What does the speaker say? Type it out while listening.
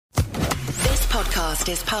podcast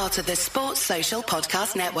is part of the Sports Social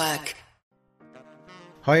Podcast Network.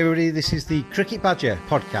 Hi everybody, this is the Cricket Badger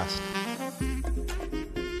podcast.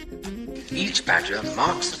 Each badger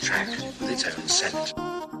marks the track with its own scent.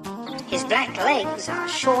 His black legs are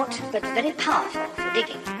short but very powerful for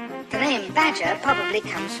digging. The name badger probably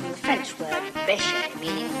comes from the French word bêcher,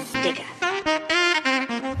 meaning digger.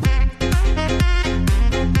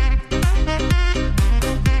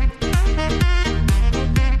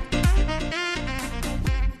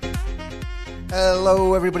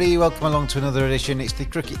 Hello everybody, welcome along to another edition. It's the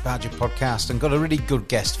Cricket Badger podcast and got a really good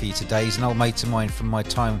guest for you today. He's an old mate of mine from my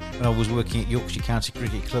time when I was working at Yorkshire County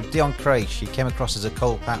Cricket Club, Deon Kruis. He came across as a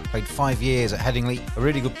cold pack, played 5 years at Headingley, a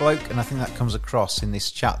really good bloke, and I think that comes across in this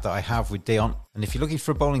chat that I have with Deon. And if you're looking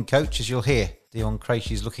for a bowling coach, as you'll hear, Deon Kruis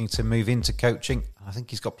is looking to move into coaching. I think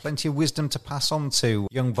he's got plenty of wisdom to pass on to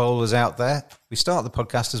young bowlers out there. We start the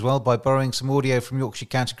podcast as well by borrowing some audio from Yorkshire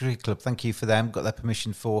County Cricket Club. Thank you for them. Got their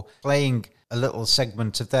permission for playing a little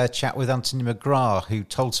segment of their chat with Anthony McGrath, who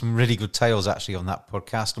told some really good tales actually on that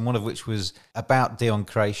podcast, and one of which was about Deon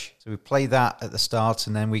Kruis. So we play that at the start,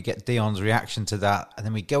 and then we get Deon's reaction to that, and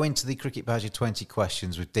then we go into the Cricket Badger 20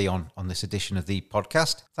 questions with Deon on this edition of the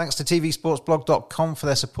podcast. Thanks to tvsportsblog.com for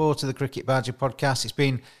their support of the Cricket Badger podcast. It's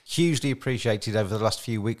been hugely appreciated over the last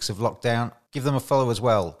few weeks of lockdown. Give them a follow as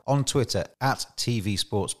well on Twitter at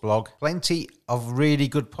tvsportsblog. Plenty of really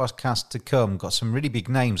good podcasts to come. Got some really big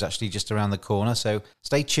names actually just around the corner. So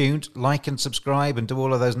stay tuned, like and subscribe, and do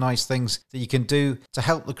all of those nice things that you can do to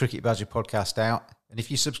help the Cricket Badger podcast out. And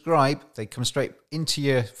if you subscribe, they come straight into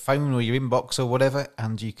your phone or your inbox or whatever,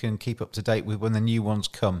 and you can keep up to date with when the new ones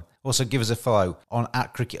come. Also, give us a follow on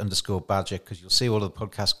 @cricket_badger, because you'll see all of the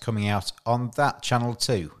podcasts coming out on that channel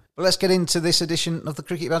too. But let's get into this edition of the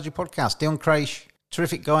Cricket Badger podcast. Deon Kruis,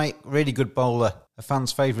 terrific guy, really good bowler, a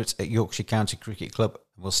fan's favourite at Yorkshire County Cricket Club.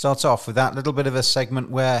 We'll start off with that little bit of a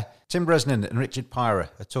segment where Tim Bresnan and Richard Pyra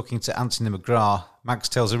are talking to Anthony McGrath. Mags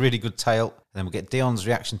tells a really good tale, and then we'll get Deon's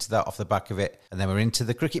reaction to that off the back of it. And then we're into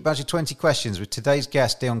the Cricket Badger 20 questions with today's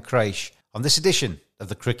guest, Deon Kruis, on this edition of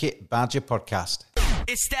the Cricket Badger podcast.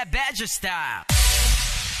 It's that Badger style.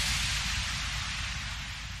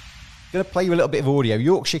 Going to play you a little bit of audio.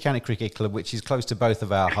 Yorkshire County Cricket Club, which is close to both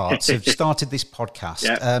of our hearts, have started this podcast.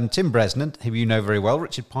 Yep. Tim Bresnan, who you know very well,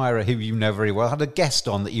 Richard Pyra, who you know very well, had a guest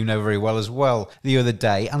on that you know very well as well the other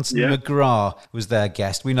day. Anthony McGrath was their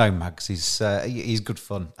guest. We know Mags, he's good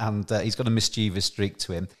fun, and he's got a mischievous streak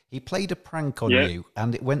to him. He played a prank on you,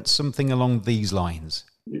 and it went something along these lines.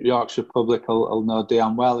 Yorkshire public will know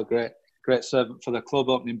Deon well, a great servant for the club,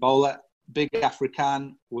 opening bowler. Big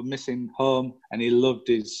African, were missing home, and he loved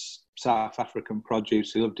his South African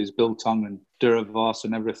produce. He loved his biltong and durivos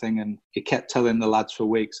and everything, and he kept telling the lads for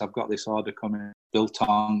weeks, I've got this order coming,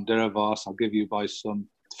 biltong, durivos, I'll give you boys some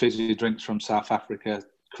fizzy drinks from South Africa,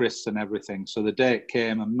 crisps and everything. So the day it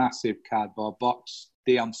came, a massive cardboard box.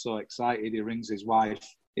 Deon's so excited, he rings his wife,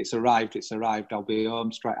 it's arrived, I'll be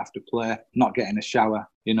home straight after play, not getting a shower,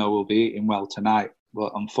 we'll be eating well tonight.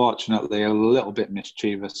 But unfortunately, a little bit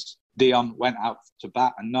mischievous. Deon went out to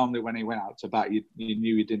bat, and normally when he went out to bat, you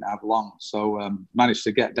knew he didn't have long. So managed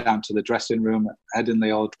to get down to the dressing room,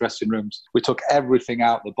 Headingley old dressing rooms. We took everything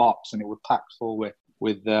out the box, and it was packed full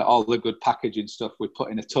with all the good packaging stuff. We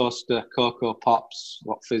put in a toaster, Cocoa Pops,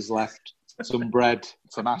 what fizz left, some bread,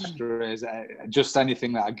 some ashtrays, just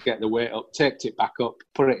anything that I'd get the weight up, taped it back up,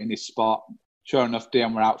 put it in his spot. Sure enough,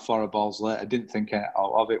 Deon were out 4 balls later. Didn't think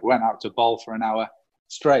of it. Went out to bowl for an hour,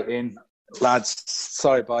 straight in. Lads,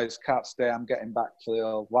 sorry boys, can't stay, I'm getting back for the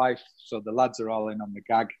old wife. So the lads are all in on the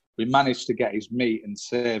gag. We managed to get his meat and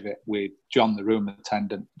save it with John, the room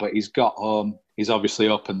attendant, but he's got home, he's obviously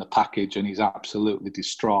opened the package and he's absolutely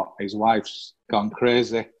distraught. His wife's gone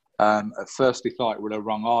crazy. At first he thought it was a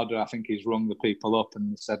wrong order. I think he's rung the people up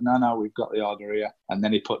and said, no, we've got the order here. And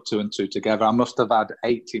then he put 2 and 2 together. I must have had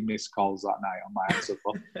 80 missed calls that night on my answer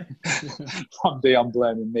phone. From Deon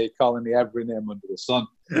blaming me, calling me every name under the sun.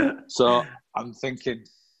 So I'm thinking,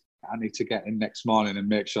 I need to get in next morning and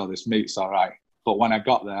make sure this meat's all right. But when I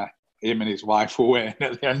got there, him and his wife were waiting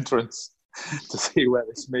at the entrance to see where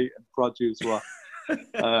this meat and produce were.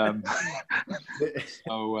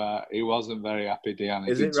 So he wasn't very happy, Deon.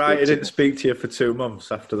 Is it right he didn't speak to you for 2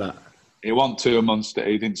 months after that? It wasn't 2 months that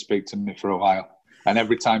he didn't speak to me for a while. And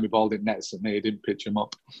every time he bowled it nets at me, he didn't pitch him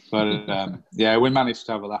up. But we managed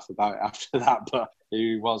to have a laugh about it after that, but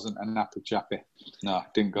he wasn't a happy chappy. No,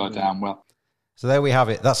 it didn't go down well. So there we have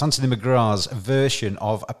it. That's Anthony McGrath's version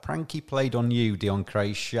of a prank he played on you, Deon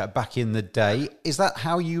Kruis, back in the day. Is that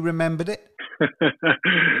how you remembered it?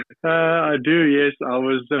 I do, yes. I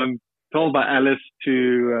was told by Alice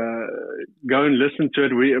to go and listen to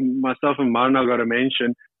it. Myself and Marna got a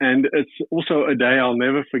mention, and it's also a day I'll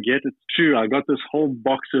never forget. It's true. I got this whole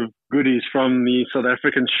box of goodies from the South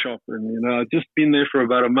African shop, and I'd just been there for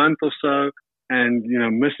about a month or so, and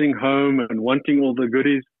missing home and wanting all the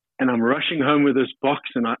goodies. And I'm rushing home with this box,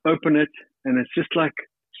 and I open it, and it's just like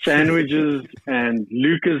sandwiches and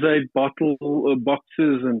Lucozade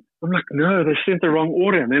boxes, and I'm like, no, they sent the wrong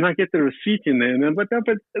order. And then I get the receipt in there, but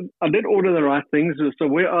I did order the right things, so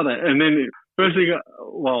where are they? And then first thing,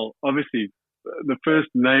 obviously, the first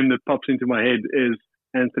name that pops into my head is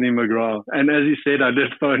Anthony McGrath. And as he said, I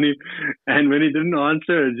did phone him, and when he didn't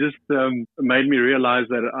answer, it just made me realize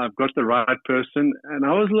that I've got the right person. And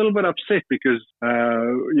I was a little bit upset because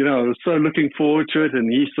I was so looking forward to it,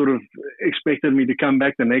 and he sort of expected me to come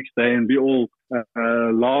back the next day and be all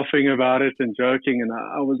laughing about it and joking, and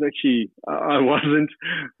I wasn't.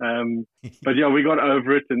 But yeah, we got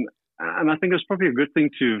over it, and I think it's probably a good thing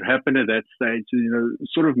to happen at that stage.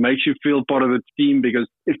 Sort of makes you feel part of the team, because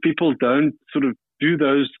if people don't sort of do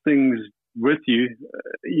those things with you,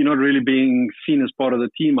 you're not really being seen as part of the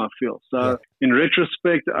team, I feel. So in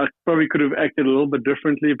retrospect, I probably could have acted a little bit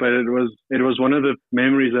differently, but it was one of the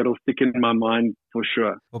memories that'll stick in my mind for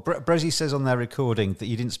sure. Well, Brezzy says on their recording that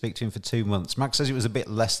you didn't speak to him for 2 months. Max says it was a bit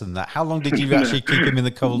less than that. How long did you actually keep him in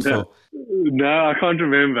the cold for? No, I can't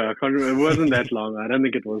remember. It wasn't that long. I don't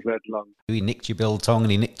think it was that long. He nicked your biltong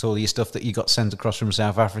and he nicked all your stuff that you got sent across from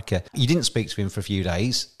South Africa. You didn't speak to him for a few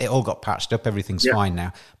days. It all got patched up. Everything's fine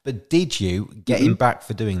now. But did you get him back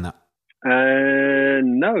for doing that?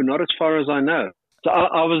 No, not as far as I know. So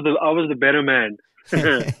I was the better man.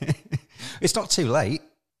 It's not too late.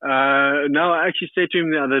 No, I actually said to him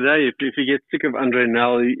the other day, if he gets sick of Andre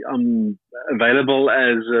Nel, I'm available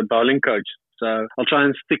as a bowling coach. So I'll try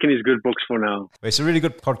and stick in his good books for now. It's a really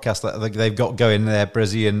good podcast that they've got going there,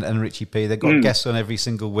 Brezzy and Richie P. They've got guests on every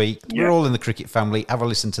single week. Yeah. We're all in the cricket family. Have a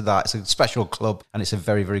listen to that. It's a special club, and it's a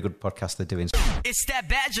very, very good podcast they're doing. It's that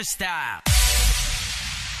Badger style.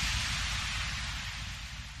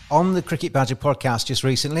 On the Cricket Badger podcast just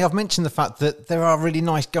recently, I've mentioned the fact that there are really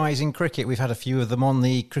nice guys in cricket. We've had a few of them on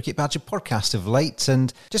the Cricket Badger podcast of late,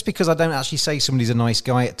 and just because I don't actually say somebody's a nice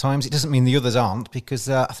guy at times, it doesn't mean the others aren't, because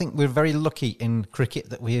I think we're very lucky in cricket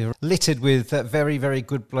that we're littered with very, very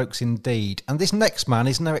good blokes indeed. And this next man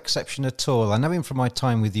is no exception at all. I know him from my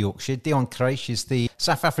time with Yorkshire. Deon Kruis is the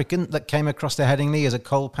South African that came across to Headingley as a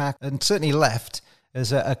coal pack and certainly left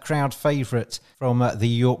as a crowd favourite from the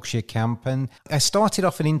Yorkshire camp. And I started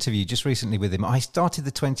off an interview just recently with him. I started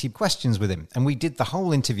the 20 questions with him, and we did the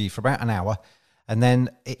whole interview for about an hour, and then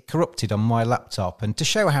it corrupted on my laptop. And to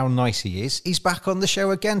show how nice he is, he's back on the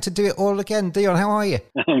show again to do it all again. Deon, how are you?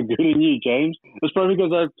 I'm good, and you, James? It's probably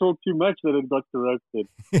because I've talked too much that it got corrupted.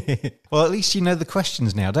 Well, at least you know the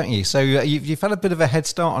questions now, don't you? So you've had a bit of a head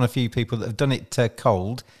start on a few people that have done it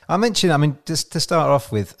cold. Just to start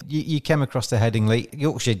off with, you came across to Headingley.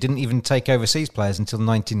 Yorkshire didn't even take overseas players until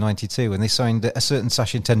 1992 when they signed a certain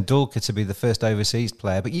Sachin Tendulkar to be the first overseas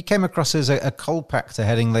player. But you came across as a coal pack to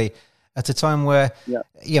Headingley at a time where,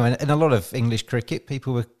 in a lot of English cricket,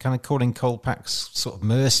 people were kind of calling coal packs sort of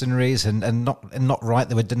mercenaries and not right.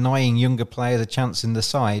 They were denying younger players a chance in the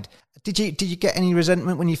side. Did you get any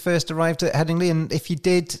resentment when you first arrived at Headingley? And if you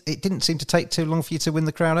did, it didn't seem to take too long for you to win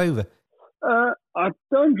the crowd over. I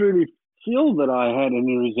don't really feel that I had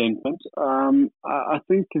any resentment. I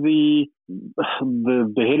think the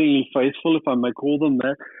Headingley faithful, if I may call them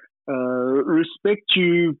that, respect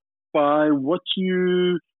you by what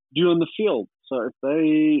you do on the field. So if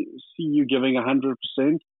they see you giving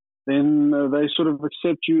 100%, then they sort of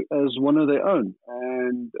accept you as one of their own.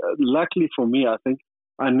 And luckily for me, I think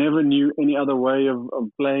I never knew any other way of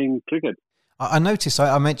playing cricket. I noticed,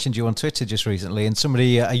 I mentioned you on Twitter just recently, and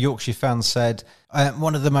somebody, a Yorkshire fan, said,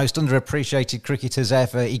 one of the most underappreciated cricketers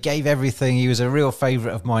ever. He gave everything. He was a real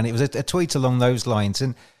favourite of mine. It was a tweet along those lines.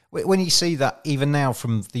 And when you see that, even now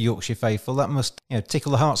from the Yorkshire faithful, that must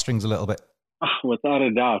tickle the heartstrings a little bit. Without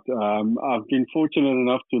a doubt. I've been fortunate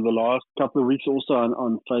enough to the last couple of weeks also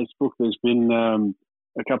on Facebook. There's been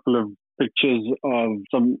a couple of pictures of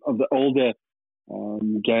some of the older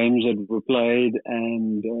games that were played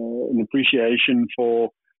and an appreciation for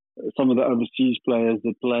some of the overseas players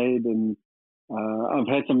that played. And I've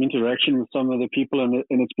had some interaction with some of the people, and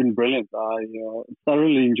it's been brilliant. I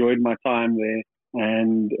thoroughly enjoyed my time there.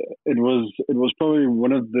 And it was probably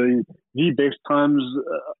one of the best times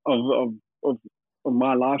of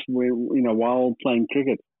my life while playing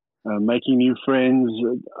cricket, making new friends.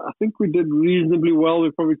 I think we did reasonably well.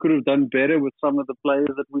 We probably could have done better with some of the players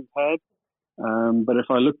that we've had. But if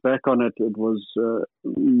I look back on it, it was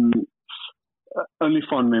only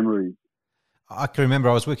fond memories. I can remember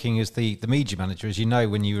I was working as the media manager, as you know,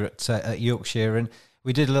 when you were at Yorkshire, and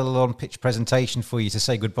we did a little on-pitch presentation for you to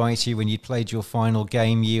say goodbye to you when you'd played your final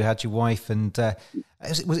game. You had your wife and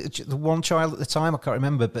was it the one child at the time? I can't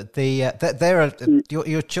remember, but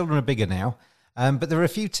your children are bigger now. But there were a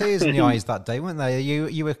few tears in the eyes that day, weren't there?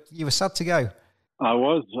 You were sad to go. I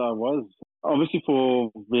was obviously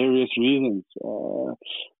for various reasons.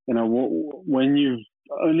 When you've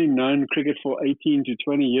only known cricket for 18 to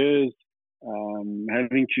 20 years,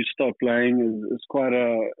 having to stop playing is quite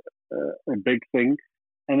a big thing.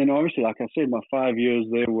 And then obviously, like I said, my 5 years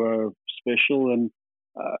there were special, and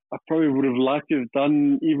I probably would have liked to have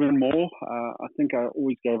done even more. I think I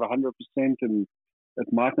always gave 100%, and it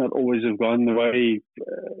might not always have gone the way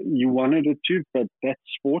you wanted it to, but that's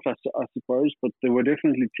sport, I suppose. But there were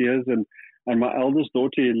definitely tears, and my eldest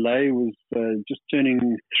daughter, Lay, was just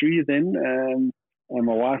turning 3 then, and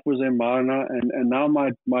my wife was in Marna, and now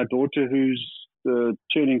my daughter, who's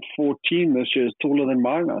turning 14 this year, is taller than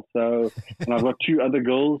Marna. So, and I've got 2 other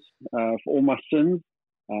girls for all my sins.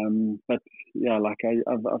 But yeah, like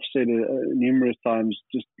I've said numerous times,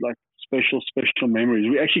 just like special memories.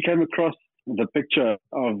 We actually came across the picture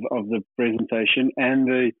of the presentation and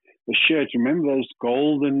the shirt. Remember those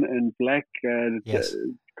gold and black Yes.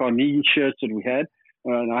 Carnegie shirts that we had?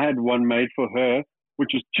 And I had one made for her, which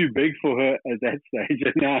was too big for her at that stage.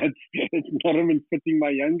 And now it's not even fitting my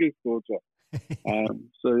youngest daughter.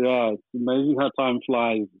 So yeah, it's amazing how time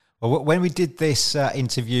flies. Well, when we did this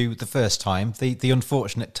interview the first time, the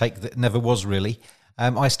unfortunate take that never was really,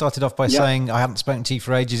 I started off by saying I hadn't spoken to you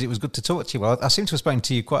for ages. It was good to talk to you. Well, I seem to have spoken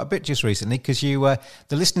to you quite a bit just recently because the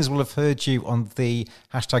listeners will have heard you on the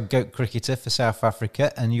hashtag Goat Cricketer for South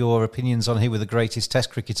Africa and your opinions on who were the greatest Test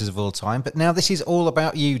cricketers of all time. But now this is all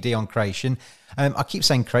about you, Deon Kruis. I keep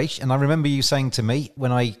saying Kruis, and I remember you saying to me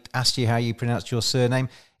when I asked you how you pronounced your surname,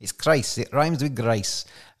 it's Kruis. It rhymes with grace.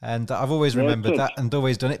 And I've always remembered that and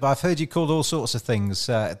always done it. But I've heard you called all sorts of things.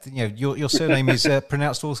 Your surname is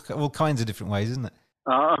pronounced all kinds of different ways, isn't it?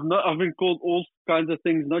 I've been called all kinds of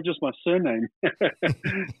things, not just my surname.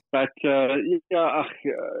 But it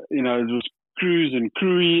was Kruis and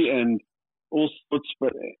Kruis and all sorts.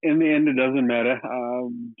 But in the end, it doesn't matter.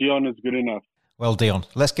 Deon is good enough. Well, Deon,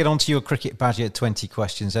 let's get on to your Cricket Badger 20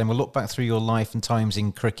 questions. Then we'll look back through your life and times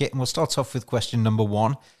in cricket. And we'll start off with question number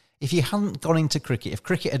 1. If you hadn't gone into cricket, if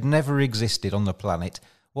cricket had never existed on the planet,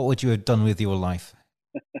 what would you have done with your life?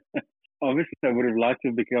 Obviously, I would have liked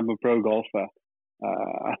to become a pro golfer.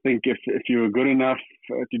 I think if you were good enough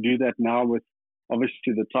to do that now with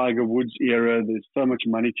obviously the Tiger Woods era, there's so much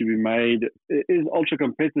money to be made. It is ultra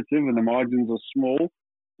competitive and the margins are small.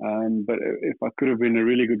 But if I could have been a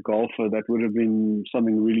really good golfer, that would have been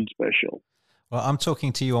something really special. Well, I'm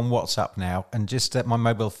talking to you on WhatsApp now, and just my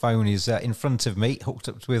mobile phone is in front of me, hooked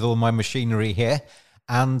up with all my machinery here.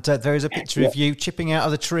 And there is a picture of you chipping out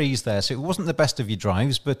of the trees there. So it wasn't the best of your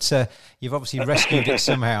drives, but you've obviously rescued it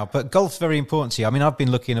somehow. But golf's very important to you. I mean, I've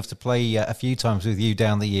been lucky enough to play a few times with you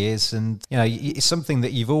down the years, and it's something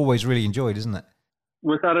that you've always really enjoyed, isn't it?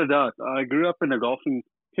 Without a doubt. I grew up in a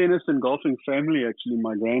tennis and golfing family, actually.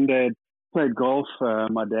 My granddad played golf.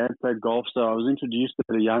 My dad played golf, so I was introduced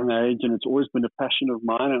at a young age, and it's always been a passion of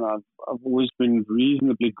mine, and I've always been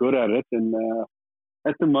reasonably good at it. And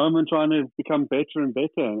at the moment, trying to become better and better,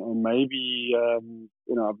 and maybe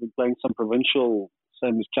I've been playing some provincial,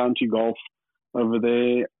 same as county golf over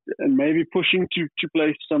there, and maybe pushing to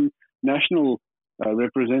play some national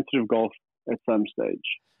representative golf at some stage.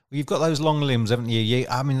 Well, you've got those long limbs, haven't you?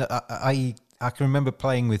 I can remember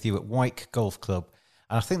playing with you at Wyke Golf Club.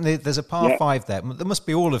 And I think there's a par 5 there. There must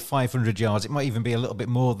be all of 500 yards. It might even be a little bit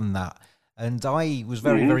more than that. And I was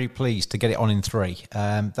very, very pleased to get it on in 3.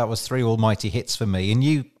 That was 3 almighty hits for me. And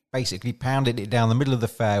you basically pounded it down the middle of the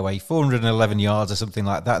fairway, 411 yards or something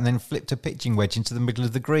like that, and then flipped a pitching wedge into the middle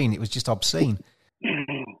of the green. It was just obscene.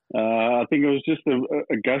 I think it was just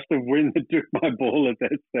a gust of wind that took my ball at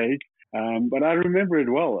that stage. But I remember it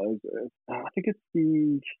well. I think it's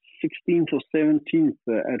the 16th or 17th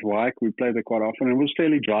at Wyke. We played there quite often. It was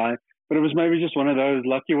fairly dry, but it was maybe just one of those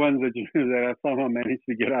lucky ones that I somehow managed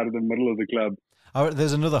to get out of the middle of the club. Oh,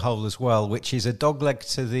 there's another hole as well, which is a dogleg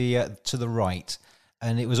to the right.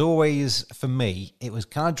 And it was always, for me, it was,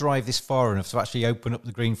 can I drive this far enough to actually open up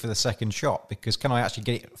the green for the second shot? Because can I actually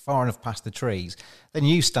get it far enough past the trees? Then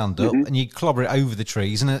you stand up and you clobber it over the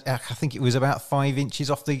trees, and I think it was about 5 inches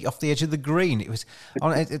off the edge of the green. It was,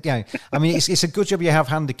 I mean, it's a good job you have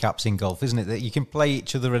handicaps in golf, isn't it? That you can play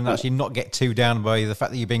each other and actually not get too down by the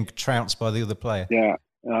fact that you're being trounced by the other player. Yeah.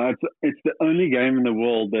 It's the only game in the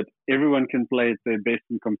world that everyone can play at their best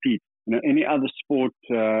and compete. Any other sport,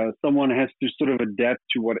 someone has to sort of adapt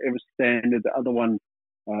to whatever standard the other one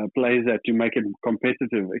plays at to make it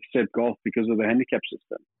competitive, except golf because of the handicap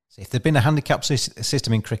system. So if there'd been a handicap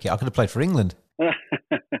system in cricket, I could have played for England.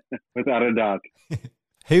 Without a doubt.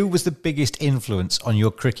 Who was the biggest influence on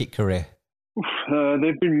your cricket career? There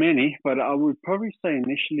have been many, but I would probably say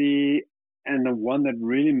initially, and the one that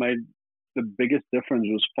really made the biggest difference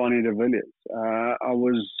was Fani de Villiers. I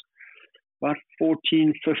was about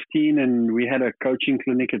 14, 15, and we had a coaching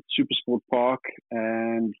clinic at Supersport Park,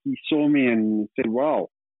 and he saw me and said, wow,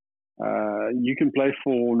 you can play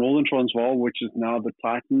for Northern Transvaal, which is now the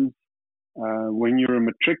Titans, when you're a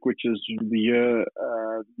matric, which is the year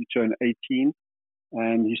you turn 18.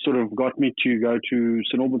 And he sort of got me to go to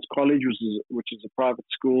St. Albans College, which is a private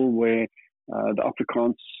school where the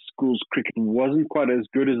Afrikaans schools cricket wasn't quite as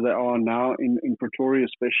good as they are now in Pretoria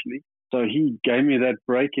especially. So he gave me that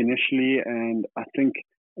break initially, and I think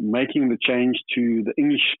making the change to the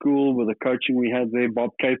English school with the coaching we had there,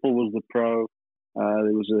 Bob Capel was the pro.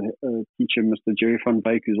 There was a teacher, Mr. Jerry van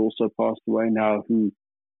Beek, who's also passed away now, who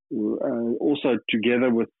also together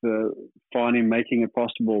with Fani making it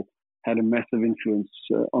possible, had a massive influence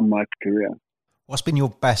on my career. What's been your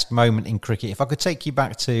best moment in cricket? If I could take you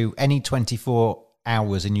back to any 24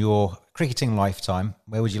 hours in your cricketing lifetime,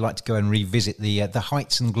 where would you like to go and revisit the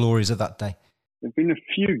heights and glories of that day? There have been a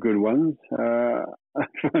few good ones.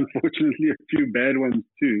 Unfortunately, a few bad ones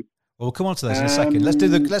too. Well, we'll come on to those in a second. Let's do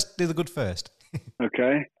the good first.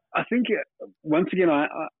 Okay. I think once again,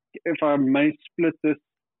 if I may split this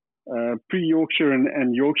pre-Yorkshire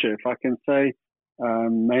and Yorkshire, if I can say.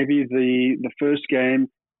 Maybe the first game,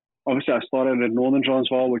 obviously I started at Northern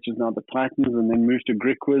Transvaal, which is now the Titans, and then moved to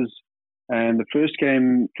Griquas. And the first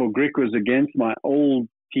game for Griquas against my old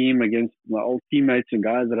team, against my old teammates and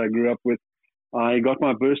guys that I grew up with, I got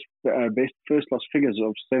my best first-class figures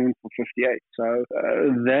of 7 for 58. So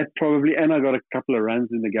that probably, and I got a couple of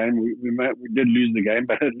runs in the game. We did lose the game,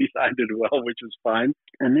 but at least I did well, which was fine.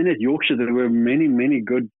 And then at Yorkshire, there were many, many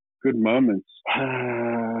good moments.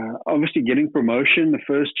 Obviously, getting promotion the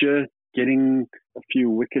first year, getting a few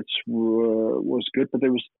wickets was good, but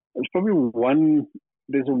there's probably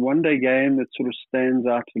there's a one-day game that sort of stands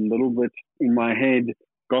out a little bit in my head.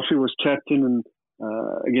 Goffey was captain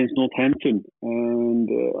against Northampton, and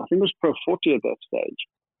I think it was Pro 40 at that stage.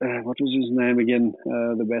 What was his name again?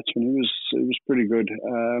 The batsman. It was pretty good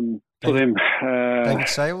for them. David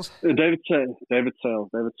Sales. David Sales.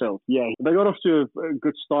 Yeah, they got off to a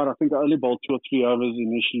good start. I think I only bowled 2 or 3 overs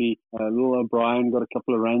initially. Little O'Brien got a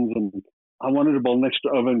couple of runs, and I wanted to bowl an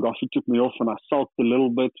extra over, and Goffey took me off, and I sulked a little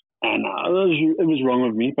bit, and it was wrong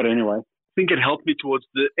with me. But anyway, I think it helped me towards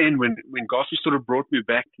the end when Goffey sort of brought me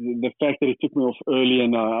back. The fact that he took me off early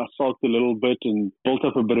and I sulked a little bit and built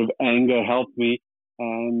up a bit of anger helped me.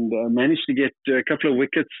 And managed to get a couple of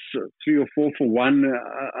wickets, 3 or 4 for one,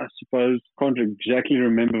 I suppose. Can't exactly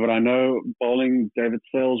remember, but I know bowling David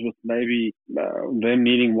Sales with maybe them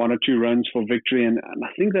needing 1 or 2 runs for victory. And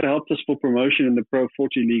I think that helped us for promotion in the Pro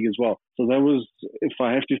 40 League as well. So that was, if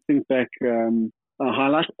I have to think back, a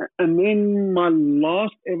highlight. And then my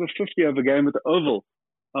last ever 50-over game at the Oval,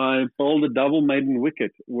 I bowled a double maiden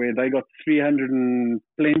wicket where they got 300 and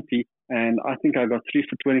plenty. And I think I got 3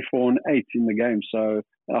 for 24 and 8 in the game. So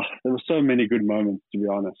there were so many good moments, to be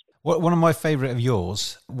honest. One of my favourite of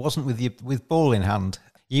yours wasn't with ball in hand.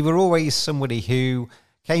 You were always somebody who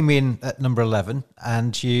came in at number 11,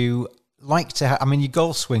 and you liked to your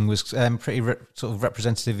golf swing was pretty sort of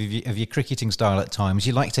representative of your cricketing style at times.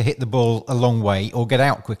 You like to hit the ball a long way or get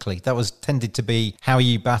out quickly. That was tended to be how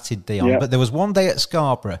you batted, Deon. Yeah. But there was one day at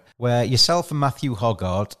Scarborough where yourself and Matthew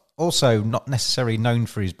Hoggard, also not necessarily known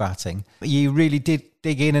for his batting, but you really did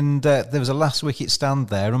dig in, and there was a last wicket stand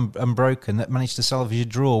there unbroken that managed to salvage a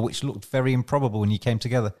draw, which looked very improbable when you came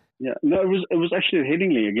together. Yeah, no, it was actually at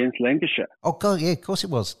Headingley against Lancashire. Oh God, yeah, of course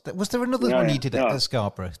it was. Was there another one you did at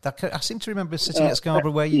Scarborough? I seem to remember sitting at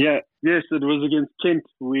Scarborough where you. Yes, it was against Kent.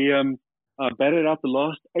 We batted out the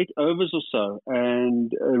last 8 overs or so,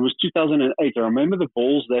 and it was 2008. I remember the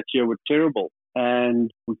balls that year were terrible. And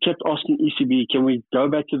we kept asking ECB, can we go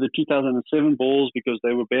back to the 2007 balls because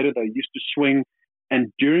they were better, they used to swing. And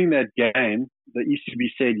during that game, the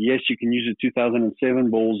ECB said, yes, you can use the 2007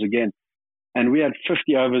 balls again. And we had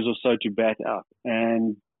 50 overs or so to bat out.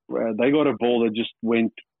 And they got a ball that just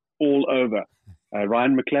went all over.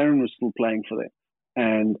 Ryan McLaren was still playing for them.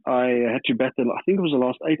 And I had to bat I think it was the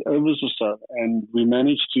last 8 overs or so. And we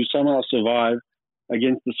managed to somehow survive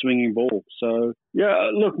against the swinging ball. So, yeah,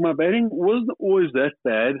 look, my batting wasn't always that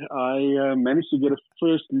bad. I managed to get a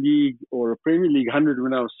first league or a Premier League 100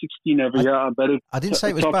 when I was 16 every year. I batted I didn't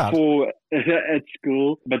say it was top bad. 4 at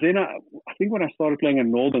school. But then I think when I started playing at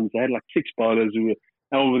Northerns, I had like 6 bowlers who were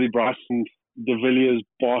Elworthy, Bryson, De Villiers,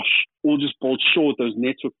 Bosch, all just bowled short. Those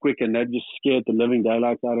nets were quick and that just scared the living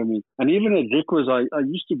daylights out of me. And even at Vickers, I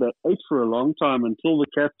used to bat 8 for a long time until the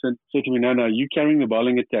captain said to me, no, you carrying the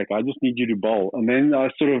bowling attack. I just need you to bowl. And then I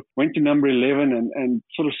sort of went to number 11 and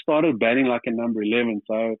sort of started batting like a number 11.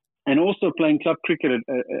 So, and also playing club cricket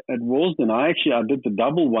at Walsden. I did the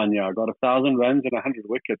double one year. I got 1,000 runs and 100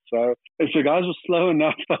 wickets. So if the guys were slow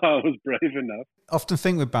enough, I was brave enough. I often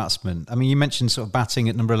think with batsmen, I mean, you mentioned sort of batting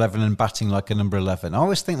at number 11 and batting like a number 11. I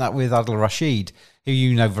always think that with Adil Rashid, who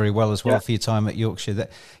you know very well as well for your time at Yorkshire,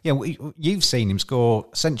 that you've seen him score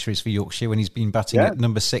centuries for Yorkshire when he's been batting at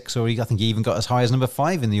number 6, or I think he even got as high as number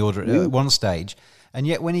 5 in the order at one stage. And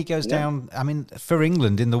yet when he goes down, I mean, for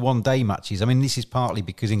England in the one-day matches, I mean, this is partly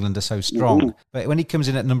because England are so strong, but when he comes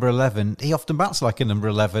in at number 11, he often bats like a number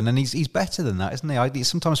 11, and he's better than that, isn't he? It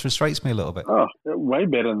sometimes frustrates me a little bit. Oh, way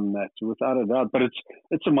better than that, without a doubt. But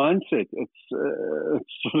it's a mindset. It's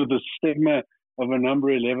sort of the stigma of a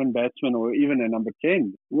number 11 batsman or even a number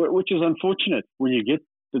 10, which is unfortunate. When you get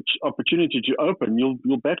the opportunity to open,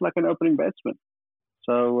 you'll bat like an opening batsman.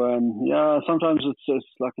 So, sometimes it's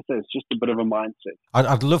like I say, it's just a bit of a mindset.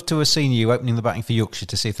 I'd love to have seen you opening the batting for Yorkshire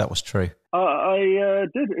to see if that was true. I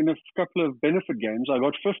did in a couple of benefit games. I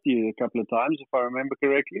got 50 a couple of times, if I remember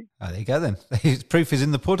correctly. Oh, there you go then. Proof is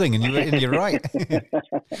in the pudding, and you're right.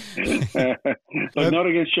 But not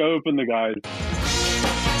against Show Open, the guys.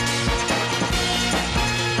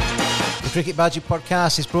 The Cricket Badger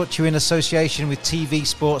podcast is brought to you in association with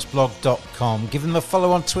tvsportsblog.com. Give them a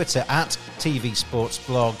follow on Twitter at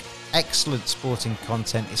tvsportsblog. Excellent sporting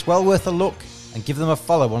content. It's well worth a look. And give them a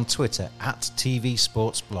follow on Twitter at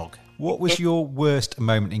tvsportsblog. What was your worst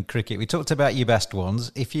moment in cricket? We talked about your best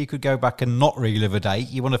ones. If you could go back and not relive a day,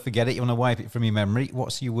 you want to forget it, you want to wipe it from your memory,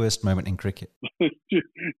 what's your worst moment in cricket? Too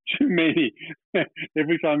many.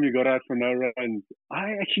 Every time you got out for no runs.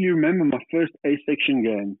 I actually remember my first A-section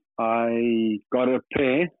game. I got a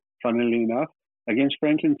pair, funnily enough, against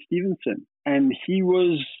Franklin Stevenson. And he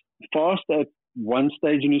was fast at one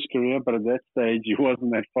stage in his career, but at that stage he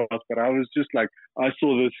wasn't that fast. But I was just like, I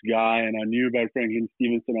saw this guy and I knew about Franklin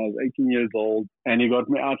Stevenson. I was 18 years old and he got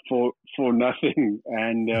me out for nothing.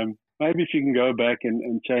 And maybe if you can go back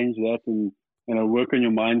and change that and work on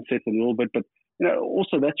your mindset a little bit. But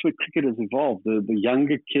also that's where cricket has evolved. The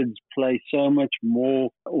younger kids play so much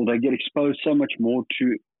more, or they get exposed so much more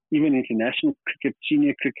to even international cricket,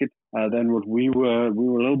 senior cricket, than what we were. We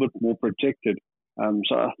were a little bit more protected.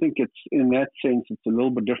 So I think it's in that sense, it's a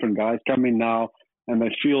little bit different. Guys come in now and they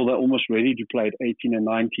feel they're almost ready to play at 18 and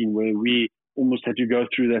 19, where we almost had to go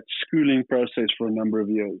through that schooling process for a number of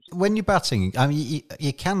years. When you're batting, I mean,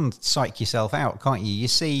 you can psych yourself out, can't you? You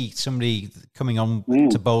see somebody coming on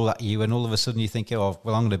to bowl at you, and all of a sudden you think, "Oh,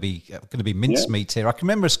 well, I'm going to be mincemeat here." I can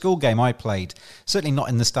remember a school game I played, certainly not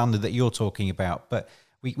in the standard that you're talking about, but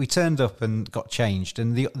we turned up and got changed,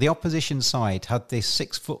 and the opposition side had this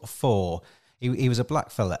 6'4". He was a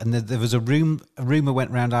black fella, and there was a rumour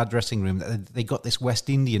went round our dressing room that they got this West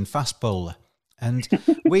Indian fast bowler. And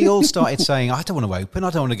we all started saying, I don't want to open,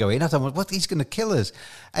 I don't want to go in, he's going to kill us.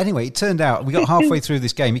 Anyway, it turned out, we got halfway through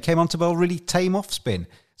this game, he came on to bowl really tame off spin.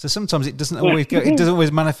 So sometimes it doesn't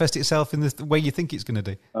always manifest itself in the way you think it's going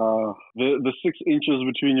to do. The 6 inches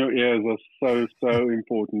between your ears are so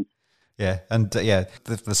important. Yeah, and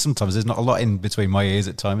sometimes there's not a lot in between my ears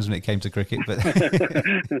at times when it came to cricket. But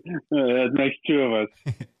it makes 2 of us.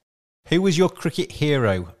 Who was your cricket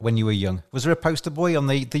hero when you were young? Was there a poster boy on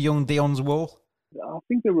the young Deon's wall? I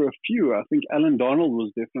think there were a few. I think Alan Donald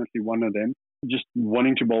was definitely one of them. Just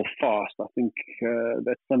wanting to bowl fast. I think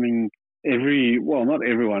that's something not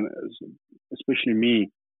everyone, especially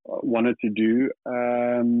me, wanted to do.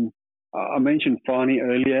 I mentioned Fani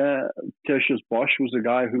earlier. Tertius Bosch was a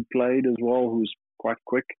guy who played as well, who's quite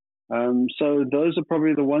quick. So those are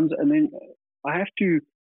probably the ones. And then I have to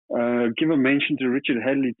give a mention to Richard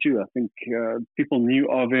Hadley too. I think people knew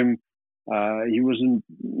of him. He wasn't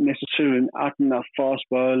necessarily an out-and-out fast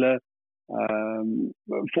bowler.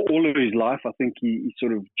 For all of his life, I think he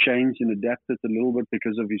sort of changed and adapted a little bit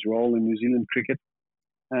because of his role in New Zealand cricket.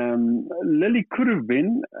 Lily could have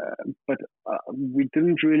been, but we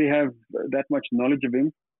didn't really have that much knowledge of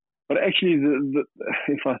him. But actually,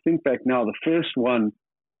 if I think back now, the first one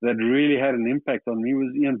that really had an impact on me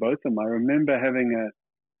was Ian Botham. I remember having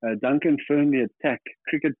a Duncan Fernley attack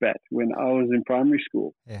cricket bat when I was in primary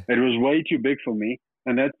school. Yeah. It was way too big for me.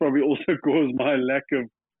 and that probably also caused my lack of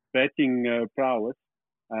batting prowess.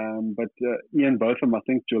 But Ian Botham, I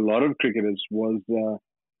think, to a lot of cricketers, was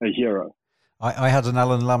a hero. I had an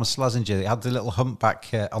Alan Lam Slazenger. It had the little humpback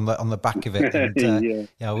on the back of it, and Yeah.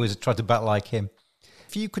 I always tried to bat like him.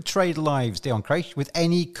 If you could trade lives, Deon Kruis, with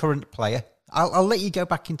any current player, I'll let you go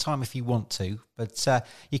back in time if you want to, but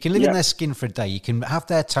you can live in their skin for a day. You can have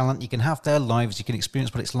their talent, you can have their lives, you can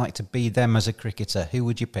experience what it's like to be them as a cricketer. Who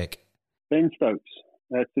would you pick? Ben Stokes.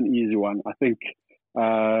 That's an easy one. I think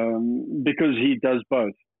because he does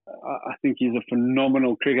both. I think he's a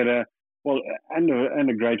phenomenal cricketer, and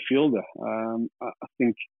a great fielder. I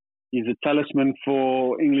think he's a talisman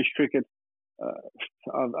for English cricket.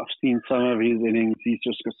 I've seen some of his innings. He's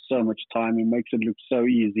just got so much time. He makes it look so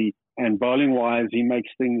easy. And bowling-wise, he makes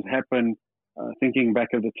things happen. Thinking back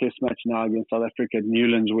of the test match now against South Africa at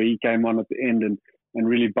Newlands, where he came on at the end and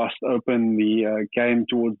really bust open the game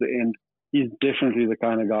towards the end. He's definitely the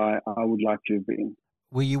kind of guy I would like to have been.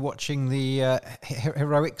 Were you watching the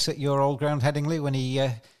heroics at your old ground, Headingley, when he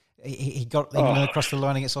got England across the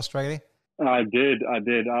line against Australia? I did.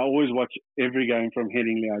 I always watch every game from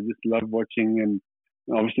Headingley. I just love watching, and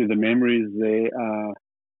obviously the memories there.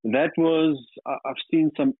 I've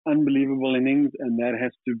seen some unbelievable innings, and that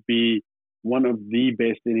has to be one of the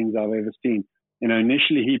best innings I've ever seen.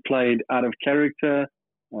 Initially he played out of character.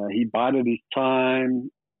 He bided his time,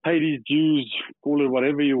 paid his dues, call it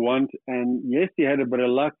whatever you want. And yes, he had a bit of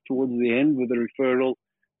luck towards the end with the referral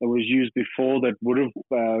that was used before that would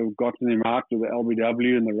have gotten him out with the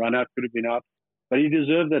LBW, and the run out could have been out. But he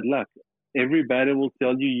deserved that luck. Every batter will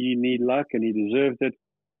tell you need luck, and he deserved it.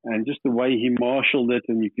 And just the way he marshaled it,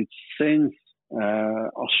 and you could sense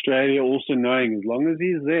Australia also knowing as long as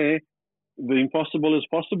he's there, the impossible is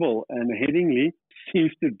possible. And Headingley seems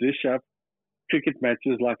to dish up cricket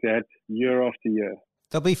matches like that year after year.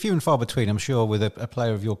 There'll be few and far between, I'm sure, with a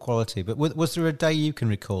player of your quality. But was there a day you can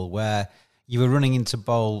recall where you were running into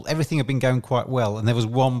bowl, everything had been going quite well, and there was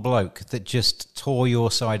one bloke that just tore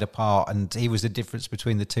your side apart, and he was the difference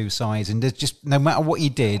between the two sides? And there's just, no matter what you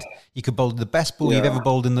did, you could bowl the best ball you've ever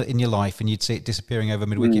bowled in your life, and you'd see it disappearing over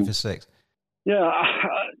mid-wicket for six. Yeah,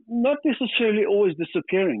 not necessarily always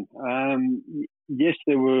disappearing. Yes,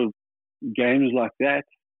 there were games like that.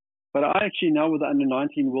 But I actually, now with the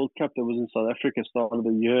Under-19 World Cup that was in South Africa, start of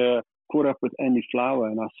the year, caught up with Andy Flower,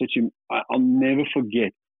 and I said to him, I'll never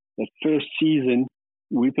forget that first season.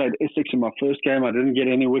 We played Essex in my first game. I didn't get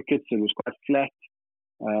any wickets. It was quite flat.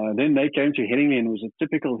 Then they came to Headingley, and it was a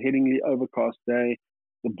typical Headingley overcast day.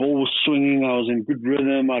 The ball was swinging. I was in good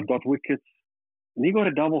rhythm. I got wickets. And he got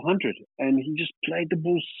a double 100, and he just played the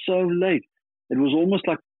ball so late. It was almost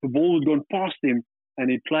like the ball had gone past him, and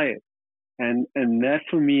he'd play it. And that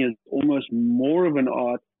for me is almost more of an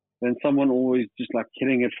art than someone always just like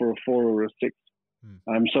hitting it for a 4 or a 6.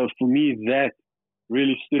 So for me, that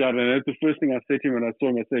really stood out. And that's the first thing I said to him when I saw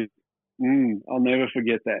him. I said, I'll never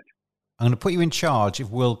forget that. I'm going to put you in charge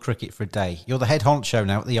of world cricket for a day. You're the head honcho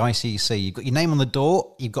now at the ICC. You've got your name on the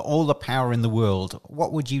door. You've got all the power in the world.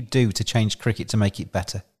 What would you do to change cricket to make it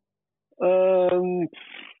better?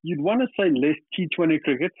 You'd want to say less T20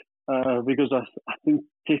 cricket because I think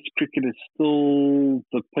Test cricket is still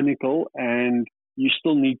the pinnacle, and you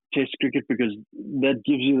still need Test cricket because that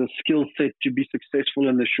gives you the skill set to be successful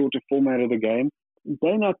in the shorter format of the game.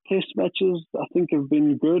 Day-night Test matches, I think, have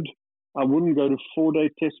been good. I wouldn't go to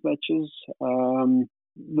 4-day Test matches. The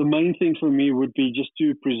main thing for me would be just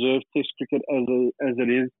to preserve Test cricket as it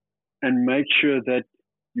is, and make sure that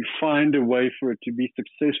you find a way for it to be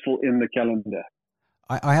successful in the calendar.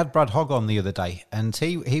 I had Brad Hogg on the other day, and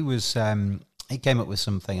he was he came up with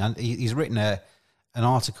something, and he's written an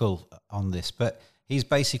article on this, but he's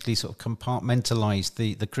basically sort of compartmentalised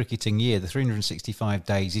the cricketing year, the 365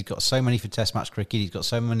 days. He's got so many for Test match cricket, he's got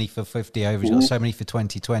so many for 50 overs, he's got so many for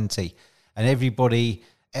 2020, and everybody,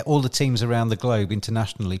 all the teams around the globe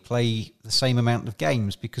internationally play the same amount of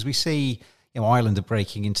games, because we see, Ireland are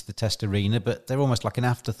breaking into the Test arena, but they're almost like an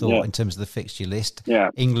afterthought in terms of the fixture list.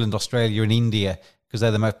 England, Australia and India, because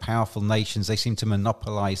they're the most powerful nations, they seem to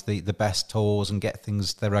monopolise the best tours and get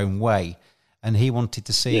things their own way. And he wanted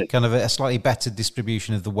to see kind of a slightly better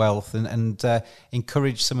distribution of the wealth and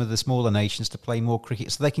encourage some of the smaller nations to play more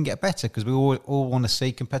cricket so they can get better, because we all want to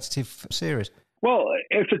see competitive series. Well,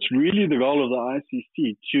 if it's really the goal of the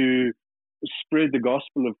ICC to spread the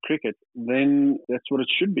gospel of cricket, then that's what it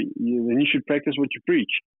should be. Then you should practice what you preach.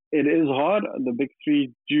 It is hard. The big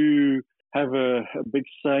three do have a big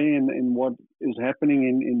say in what is happening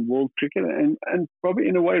in world cricket, and probably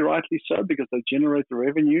in a way rightly so, because they generate the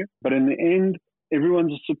revenue. But in the end,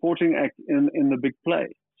 everyone's a supporting act in the big play.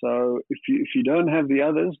 So if you don't have the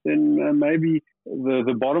others, then maybe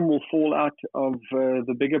the bottom will fall out of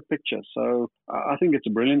the bigger picture. So I think it's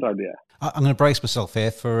a brilliant idea. I'm going to brace myself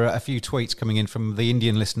here for a few tweets coming in from the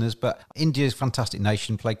Indian listeners, but India's a fantastic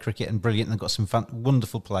nation, play cricket and brilliant, and they've got some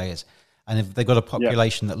wonderful players. And they've got a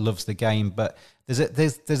population that loves the game, but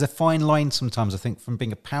there's a fine line sometimes, I think, from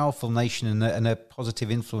being a powerful nation and a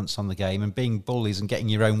positive influence on the game and being bullies and getting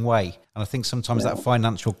your own way. And I think sometimes that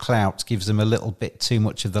financial clout gives them a little bit too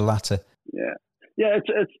much of the latter. Yeah,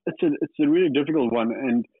 it's a really difficult one.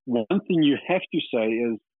 And one thing you have to say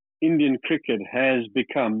is Indian cricket has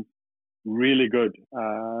become really good.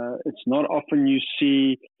 It's not often you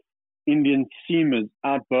see Indian seamers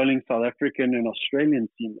out bowling South African and Australian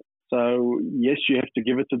seamers. So, yes, you have to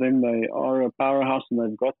give it to them. They are a powerhouse and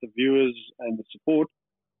they've got the viewers and the support,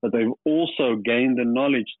 but they've also gained the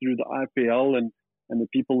knowledge through the IPL and the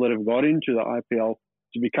people that have got into the IPL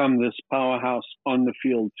to become this powerhouse on the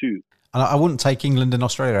field too. And I wouldn't take England and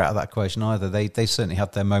Australia out of that equation either. They certainly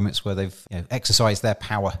had their moments where they've exercised their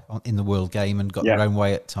power in the world game and got their own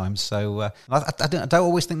way at times. So I don't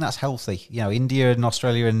always think that's healthy. India and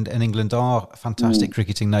Australia and England are fantastic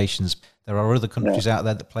cricketing nations. There are other countries out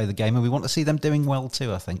there that play the game, and we want to see them doing well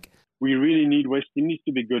too, I think. We really need West Indies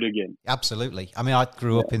to be good again. Absolutely. I mean, I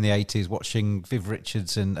grew up in the 80s watching Viv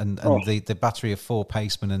Richards and the battery of four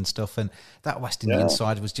pacemen and stuff, and that West Indian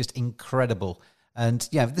side was just incredible. And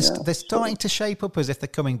they're starting to shape up as if they're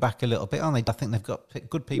coming back a little bit, aren't they? I think they've got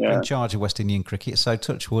good people in charge of West Indian cricket, so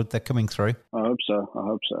touch wood, they're coming through. I hope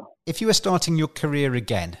so. If you were starting your career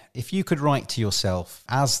again, if you could write to yourself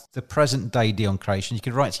as the present day Deon Kruis, and you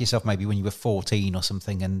could write to yourself maybe when you were 14 or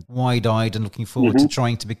something and wide-eyed and looking forward to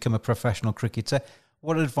trying to become a professional cricketer,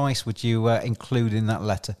 what advice would you include in that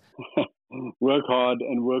letter? Work hard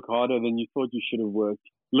and work harder than you thought you should have worked.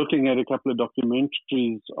 Looking at a couple of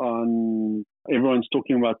documentaries on, everyone's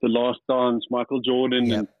talking about The Last Dance, Michael Jordan,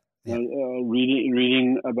 and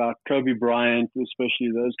reading about Kobe Bryant,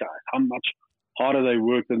 especially those guys, how much harder they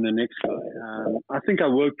work than the next guy. I think I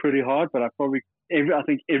worked pretty hard, but I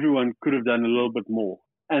think everyone could have done a little bit more.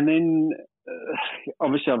 And then,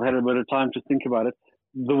 obviously, I've had a bit of time to think about it.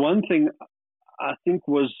 The one thing I think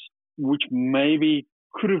which maybe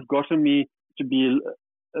could have gotten me to be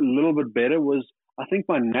a little bit better was, I think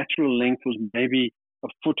my natural length was maybe a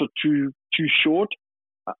foot or two too short.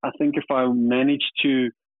 I think if I managed to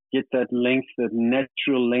get that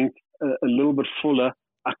natural length a little bit fuller,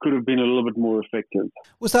 I could have been a little bit more effective.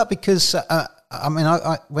 Was that because,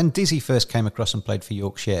 when Dizzy first came across and played for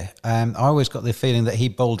Yorkshire, I always got the feeling that he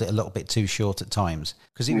bowled it a little bit too short at times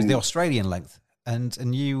because it was the Australian length.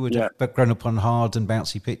 And you would have grown up on hard and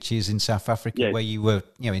bouncy pitches in South Africa where you were,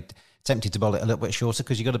 tempted to bowl it a little bit shorter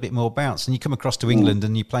because you got a bit more bounce. And you come across to England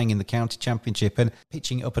and you're playing in the county championship and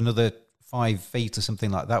pitching it up another 5 feet or something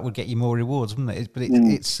like that would get you more rewards, wouldn't it? But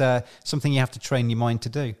it's something you have to train your mind to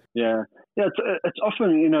do. Yeah. It's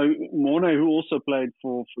often, Morne, who also played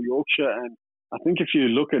for Yorkshire, and I think if you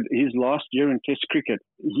look at his last year in Test cricket,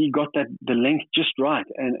 he got the length just right.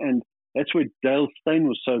 And that's where Dale Steyn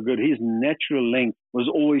was so good. His natural length was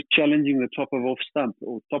always challenging the top of off stump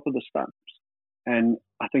or top of the stumps. And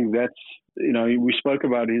I think that's, we spoke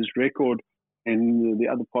about his record in the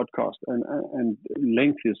other podcast, and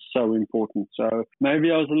length is so important. So maybe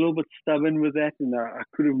I was a little bit stubborn with that, and I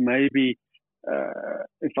could have maybe,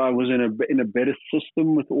 if I was in a better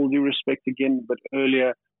system, with all due respect again, but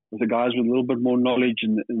earlier with the guys with a little bit more knowledge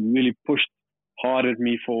and really pushed hard at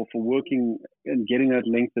me for working and getting that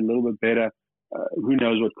length a little bit better. Who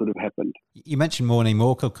knows what could have happened. You mentioned Morne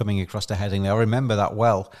Morkel coming across to Headingley. I remember that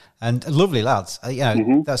well. And lovely lads.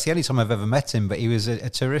 That's the only time I've ever met him, but he was a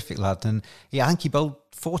terrific lad. And I think he bowled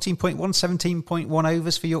 14.1, 17.1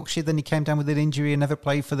 overs for Yorkshire. Then he came down with an injury and never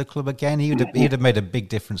played for the club again. He'd have made a big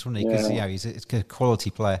difference, wouldn't he? Because he's a quality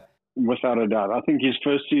player. Without a doubt. I think his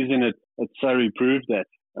first season at Surrey proved that.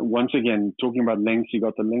 Once again, talking about length, he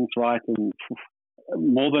got the length right and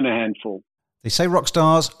more than a handful. They say rock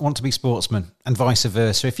stars want to be sportsmen and vice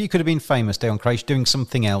versa. If you could have been famous, Deon Kruis, doing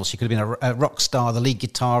something else, you could have been a rock star, the lead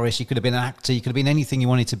guitarist, you could have been an actor, you could have been anything you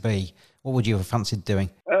wanted to be. What would you have fancied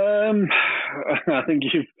doing? I think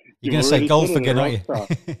you're going to say golf again, aren't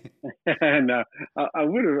you? No, I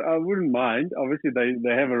wouldn't mind. Obviously,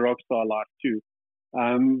 they have a rock star life too.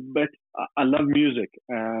 But I love music.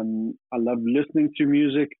 I love listening to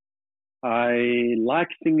music. I like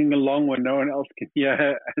singing along when no one else can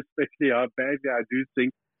hear, especially how badly I do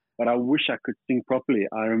sing, but I wish I could sing properly.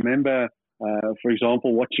 I remember, for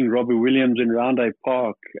example, watching Robbie Williams in Roundhay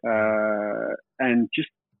Park, and just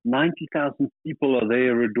 90,000 people are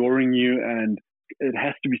there adoring you, and it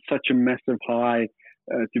has to be such a massive high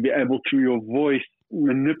to be able through your voice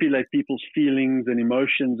manipulate people's feelings and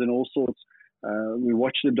emotions and all sorts. We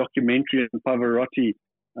watched a documentary on Pavarotti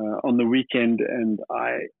on the weekend, and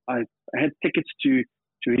I had tickets to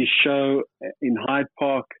his show in Hyde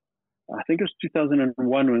Park. I think it was 2001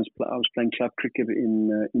 when I was playing club cricket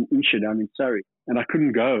in Esher down in Surrey, and I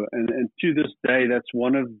couldn't go. And to this day, that's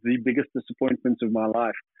one of the biggest disappointments of my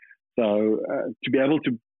life. So to be able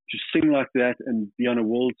to sing like that and be on a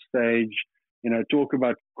world stage, talk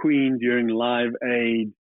about Queen during Live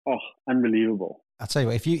Aid, unbelievable. I'll tell you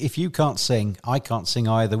what, if you can't sing, I can't sing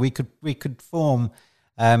either. We could form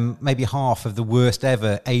maybe half of the worst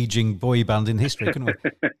ever aging boy band in history, couldn't we?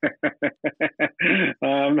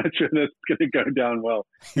 I'm not sure that's going to go down well.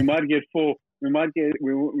 We might get four. We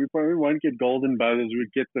probably won't get golden buzzers.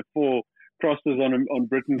 We'd get the 4 crosses on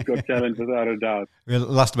Britain's Got Talent without a doubt. It'll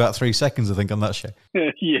last about 3 seconds, I think, on that show.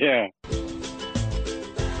 Yeah.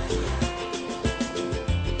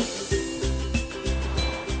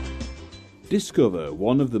 Discover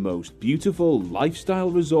one of the most beautiful lifestyle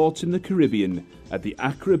resorts in the Caribbean at the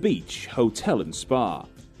Accra Beach Hotel and Spa.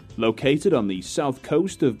 Located on the south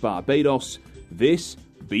coast of Barbados, this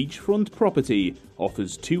beachfront property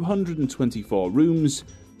offers 224 rooms,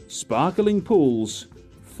 sparkling pools,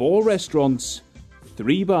 4 restaurants,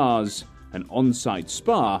 3 bars, an on-site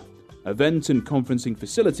spa, event and conferencing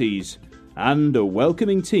facilities, and a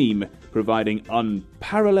welcoming team providing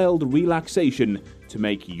unparalleled relaxation to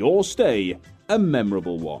make your stay a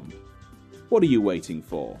memorable one. What are you waiting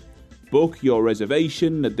for? Book your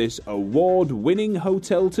reservation at this award-winning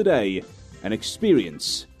hotel today and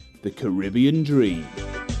experience the Caribbean dream.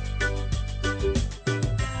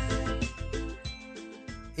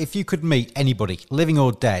 If you could meet anybody, living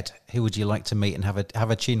or dead, who would you like to meet and have a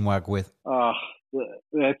chinwag with?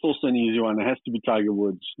 That's also an easy one. It has to be Tiger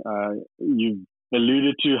Woods. You've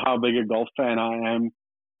alluded to how big a golf fan I am.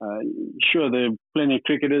 Sure, there are plenty of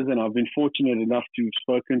cricketers, and I've been fortunate enough to have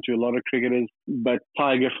spoken to a lot of cricketers, but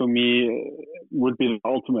Tiger for me would be the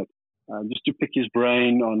ultimate. Just to pick his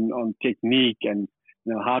brain on technique and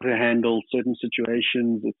how to handle certain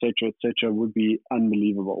situations, etc., would be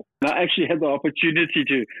unbelievable. And I actually had the opportunity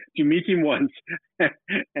to meet him once,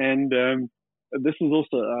 and this is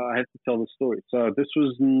also, I have to tell the story. So this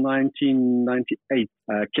was 1998.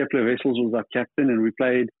 Kepler Wessels was our captain, and we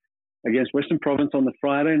played against Western Province on the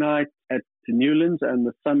Friday night at Newlands, and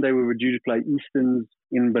the Sunday we were due to play Easterns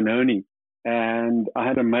in Benoni. And I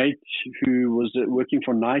had a mate who was working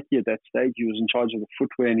for Nike at that stage. He was in charge of the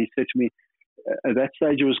footwear, and he said to me, at that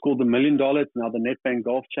stage it was called the $1 Million, it's now the Netbank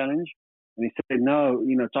Golf Challenge. And he said, no,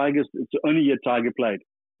 Tiger's, it's the only year Tiger played.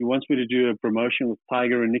 He wants me to do a promotion with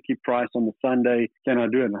Tiger and Nicky Price on the Sunday. Can I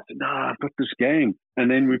do it? And I said, no, I've got this game. And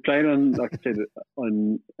then we played on, like I said,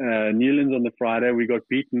 on Newlands on the Friday. We got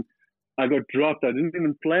beaten. I got dropped. I didn't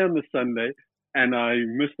even play on the Sunday, and I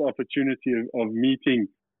missed the opportunity of meeting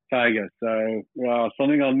Tiger. So,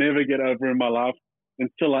 something I'll never get over in my life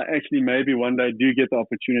until I actually maybe one day do get the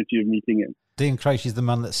opportunity of meeting him. Deon Kruis is the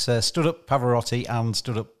man that's stood up Pavarotti and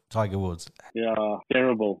stood up Tiger Woods. Yeah,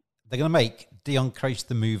 terrible. They're going to make Deon Kruis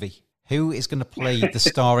the movie. Who is going to play the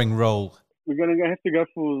starring role? We're going to have to go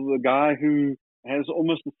for the guy who has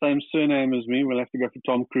almost the same surname as me. We'll have to go for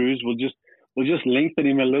Tom Cruise. We'll just lengthen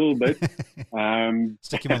him a little bit.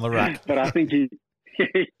 Stick him on the rack. But I think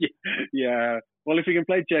yeah. Well, if he can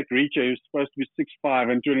play Jack Reacher, who's supposed to be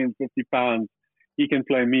 6'5" and 250 pounds, he can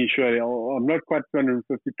play me, surely. I'm not quite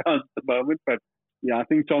 250 pounds at the moment, but yeah, I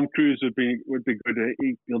think Tom Cruise would be good.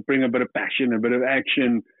 He'll bring a bit of passion, a bit of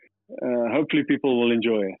action. Hopefully people will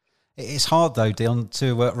enjoy it. It's hard though, Deon,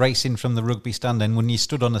 to race in from the rugby stand end when you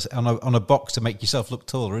stood on a box to make yourself look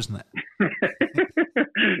taller, isn't it?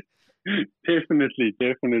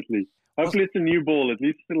 Definitely. Hopefully it's a new ball. At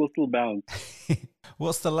least it'll still bounce.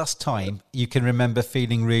 What's the last time you can remember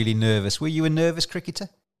feeling really nervous? Were you a nervous cricketer?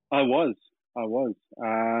 I was.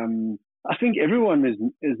 I think everyone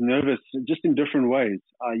is nervous, just in different ways.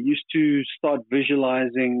 I used to start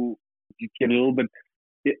visualizing, you get a little bit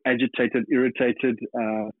agitated, irritated,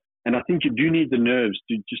 and I think you do need the nerves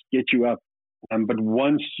to just get you up. But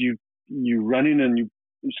once you run in and you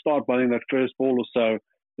start bowling that first ball or so,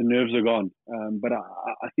 the nerves are gone. But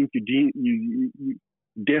I think you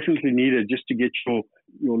definitely need it just to get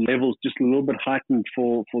your levels just a little bit heightened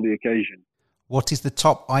for the occasion. What is the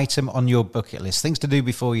top item on your bucket list? Things to do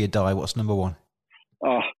before you die. What's number one?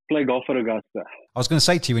 Play golf at Augusta. I was going to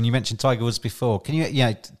say to you when you mentioned Tiger Woods before, can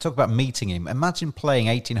you talk about meeting him? Imagine playing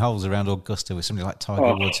 18 holes around Augusta with somebody like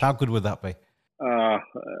Tiger Woods. How good would that be? I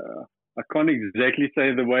can't exactly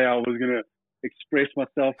say the way I was going to express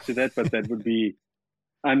myself to that, but that would be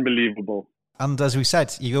unbelievable. And as we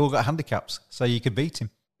said, you all got handicaps, so you could beat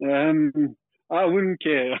him. I wouldn't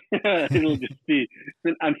care. It'll just be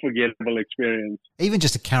an unforgettable experience. Even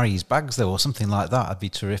just to carry his bags, though, or something like that, would be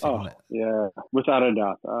terrific, wouldn't it? Yeah, without a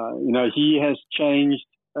doubt. He has changed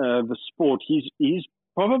the sport. He's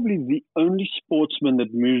probably the only sportsman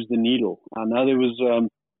that moves the needle. I know there was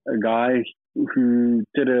a guy who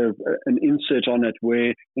did an insert on it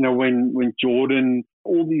where, when Jordan,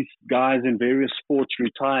 all these guys in various sports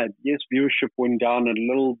retired, yes, viewership went down a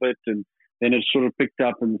little bit and then it sort of picked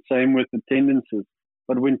up, and the same with attendances.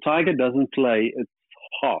 But when Tiger doesn't play, it's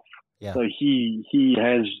half. Yeah. So he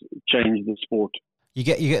has changed the sport. You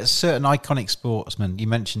get certain iconic sportsmen. You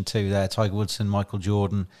mentioned two there, Tiger Woods and Michael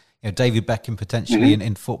Jordan, David Beckham potentially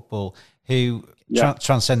in football, who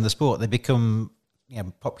transcend the sport. They become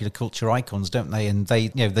popular culture icons, don't they? And they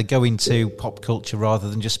go into pop culture rather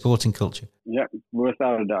than just sporting culture. Yeah,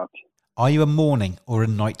 without a doubt. Are you a morning or a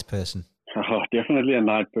night person? Oh, definitely a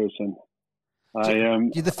night person.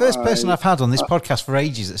 You're the first person I've had on this podcast for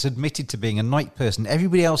ages that's admitted to being a night person.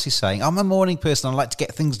 Everybody else is saying, I'm a morning person. I like to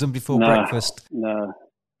get things done before breakfast. No,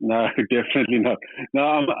 definitely not.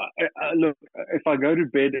 No, look, if I go to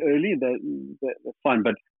bed early, that's fine.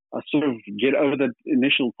 But I sort of get over that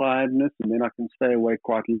initial tiredness, and then I can stay awake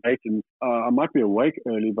quite late. And I might be awake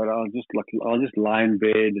early, but I'll just lie in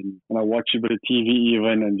bed and I watch a bit of TV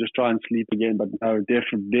even, and just try and sleep again. But no,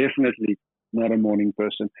 definitely not a morning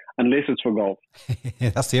person, unless it's for golf.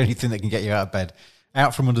 That's the only thing that can get you out of bed,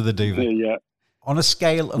 out from under the duvet. Yeah. On a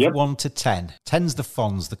scale of 1 to 10, 10's the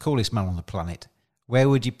Fonz, the coolest man on the planet. Where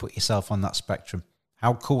would you put yourself on that spectrum?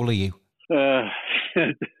 How cool are you?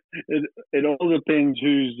 It all depends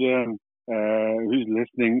who's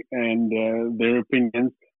listening and their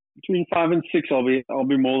opinions. Between 5 and 6, I'll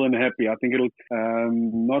be more than happy. I think it'll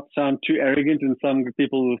not sound too arrogant, and some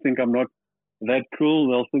people will think I'm not that cool.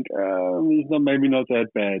 They'll think he's maybe not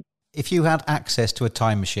that bad. If you had access to a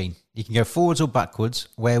time machine, you can go forwards or backwards.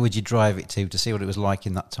 Where would you drive it to see what it was like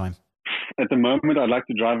in that time? At the moment, I'd like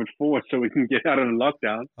to drive it forward so we can get out of the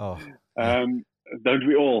lockdown. Oh, don't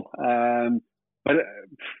we all? But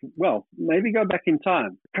maybe go back in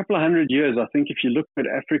time. A couple of 100 years, I think if you look at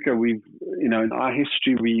Africa, we've, in our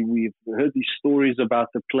history, we've heard these stories about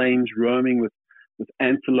the plains roaming with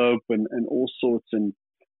antelope and all sorts. And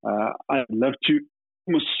I'd love to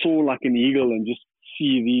almost soar like an eagle and just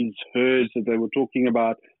see these herds that they were talking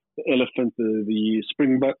about, the elephant, the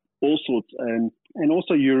springbok, all sorts. And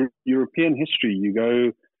also European history.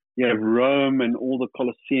 You have Rome and all the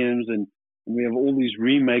Colosseums, and we have all these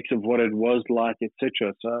remakes of what it was like,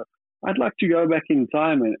 etc. So I'd like to go back in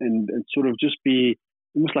time and sort of just be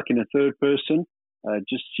almost like in a third person,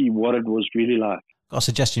 just see what it was really like. Got a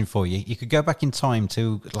suggestion for you. You could go back in time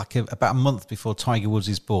to about a month before Tiger Woods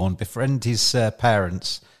is born, befriend his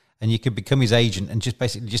parents, and you could become his agent and just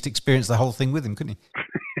basically experience the whole thing with him, couldn't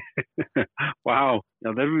you? Wow.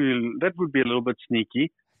 Now that would be a little bit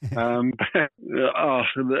sneaky. Wouldn't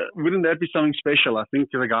that be something special? I think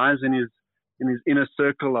the guys in his inner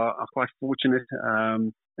circle are quite fortunate.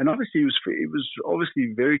 And obviously he was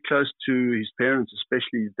obviously very close to his parents,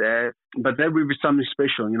 especially his dad. But that would be something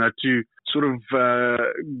special, to sort of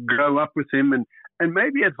grow up with him and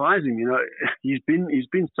maybe advise him. He's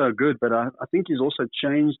been so good, but I think he's also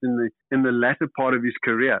changed in the latter part of his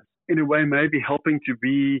career. In a way, maybe helping to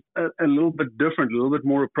be a little bit different, a little bit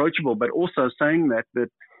more approachable, but also saying that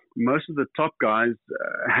most of the top guys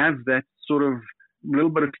have that sort of little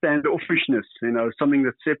bit of standoffishness, something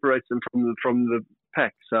that separates them from the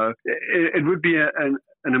pack. So it would be an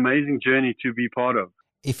amazing journey to be part of.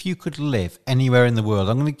 If you could live anywhere in the world,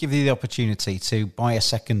 I'm going to give you the opportunity to buy a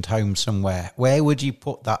second home somewhere. Where would you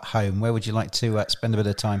put that home? Where would you like to spend a bit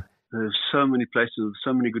of time? There's so many places,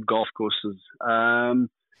 so many good golf courses.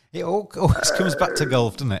 It always comes back to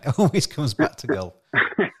golf, doesn't it? It always comes back to golf.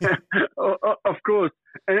 Of course.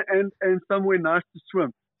 And somewhere nice to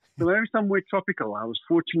swim. So maybe somewhere tropical. I was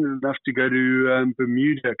fortunate enough to go to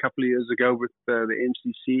Bermuda a couple of years ago with the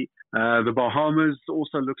MCC. The Bahamas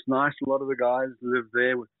also looks nice. A lot of the guys live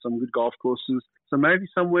there with some good golf courses. So maybe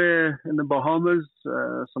somewhere in the Bahamas,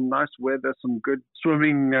 some nice weather, some good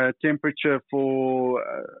swimming temperature for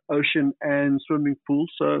ocean and swimming pool.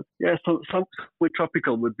 So yeah, somewhere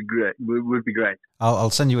tropical would be great. Would be great. I'll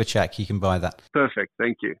send you a check. You can buy that. Perfect.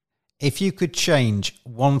 Thank you. If you could change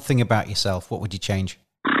one thing about yourself, what would you change?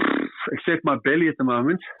 Except my belly at the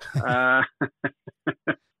moment. I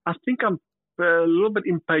think I'm a little bit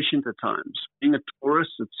impatient at times. Being a Taurus,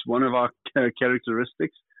 it's one of our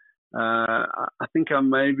characteristics. I think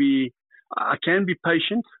I can be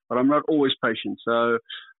patient, but I'm not always patient. So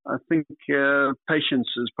I think patience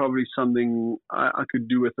is probably something I could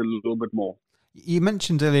do with a little bit more. You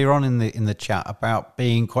mentioned earlier on in the chat about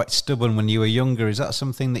being quite stubborn when you were younger. Is that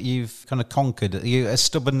something that you've kind of conquered? Are you as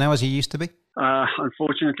stubborn now as you used to be?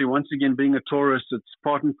 Unfortunately, once again, being a tourist, it's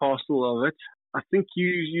part and parcel of it. I think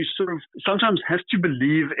you sort of sometimes have to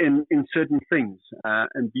believe in certain things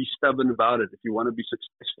and be stubborn about it if you want to be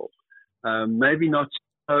successful. Maybe not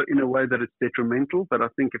so in a way that it's detrimental, but I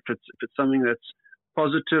think if it's something that's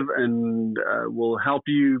positive and will help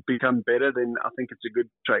you become better, then I think it's a good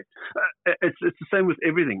trait. It's the same with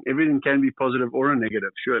everything. Everything can be positive or a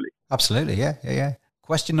negative, surely. Absolutely, yeah.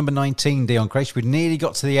 Question number 19, Deon Kruis. We've nearly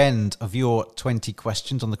got to the end of your 20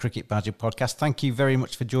 questions on the Cricket Badger podcast. Thank you very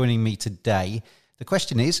much for joining me today. The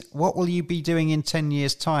question is, what will you be doing in 10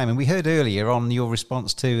 years' time? And we heard earlier on your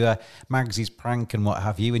response to Mags's prank and what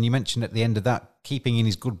have you, and you mentioned at the end of that, keeping in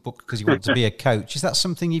his good book because you want to be a coach. Is that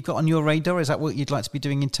something you've got on your radar? Is that what you'd like to be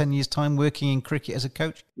doing in 10 years' time, working in cricket as a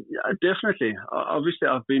coach? Yeah, definitely. Obviously,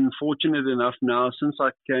 I've been fortunate enough now since I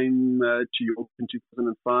came to York in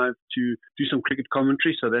 2005 to do some cricket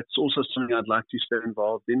commentary. So that's also something I'd like to stay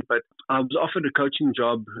involved in. But I was offered a coaching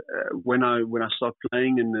job when I stopped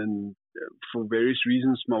playing, and then for various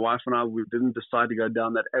reasons, my wife and I, we didn't decide to go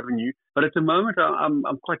down that avenue. But at the moment,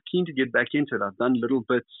 I'm quite keen to get back into it. I've done little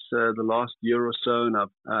bits the last year or so, and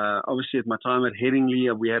I've obviously at my time at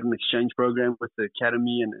Headingley, we had an exchange program with the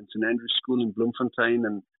academy and St Andrew's School in Bloemfontein,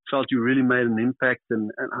 and felt you really made an impact.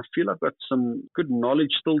 And I feel I've got some good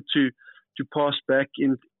knowledge still to pass back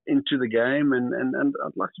into the game, and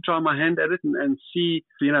I'd like to try my hand at it and see,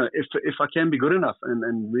 if I can be good enough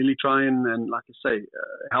and really try and like I say,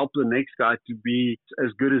 help the next guy to be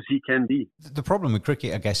as good as he can be. The problem with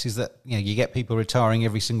cricket, I guess, is that you get people retiring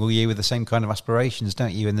every single year with the same kind of aspirations,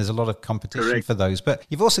 don't you? And there's a lot of competition Correct. for those. But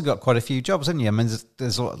you've also got quite a few jobs, haven't you? I mean,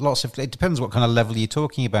 there's lots of. It depends what kind of level you're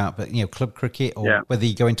talking about, but club cricket or whether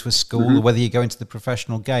you go into a school or whether you go into the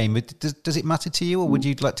professional game. Does it matter to you, or would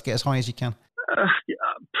you like to get as high as you can?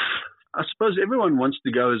 I suppose everyone wants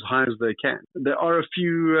to go as high as they can. There are a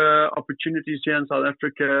few opportunities here in South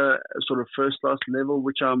Africa, sort of first-class level,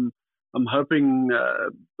 which I'm hoping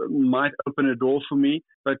might open a door for me.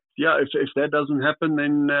 But yeah, if that doesn't happen,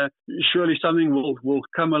 then surely something will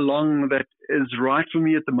come along that is right for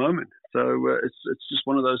me at the moment. So it's just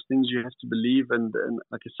one of those things you have to believe, and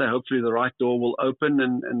like I say, hopefully the right door will open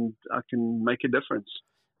and I can make a difference.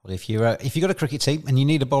 Well, if you've got a cricket team and you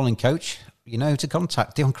need a bowling coach, you know who to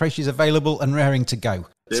contact. Deon Kruis is available and raring to go.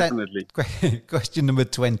 Definitely. Question number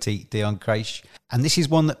 20, Deon Kruis. And this is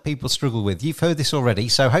one that people struggle with. You've heard this already,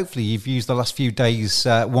 so hopefully you've used the last few days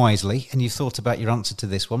wisely and you've thought about your answer to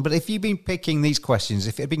this one. But if you've been picking these questions,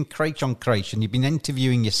 if it had been Kruis on Kruis and you've been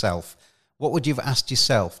interviewing yourself, what would you have asked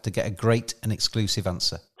yourself to get a great and exclusive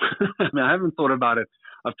answer? I haven't thought about it.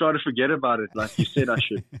 I've tried to forget about it, like you said I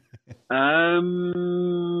should.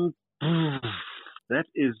 That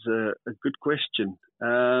is a good question.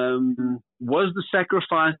 Was the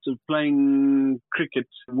sacrifice of playing cricket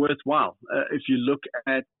worthwhile? If you look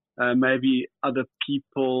at maybe other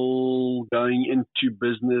people going into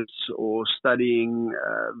business or studying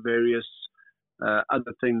various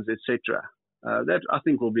other things, etc. That I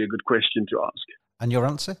think will be a good question to ask. And your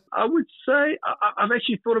answer? I would say I've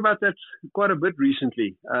actually thought about that quite a bit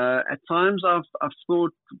recently. At times I've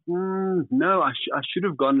thought, no, I should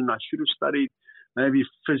have gone and I should have studied maybe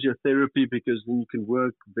physiotherapy, because then you can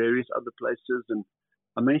work various other places. And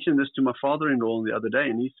I mentioned this to my father-in-law the other day,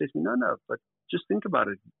 and he said to me, no, but just think about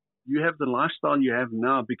it. You have the lifestyle you have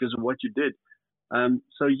now because of what you did.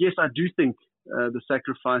 So yes, I do think the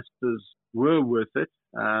sacrifices were worth it.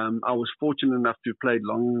 I was fortunate enough to play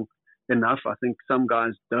long enough. I think some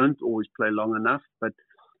guys don't always play long enough, but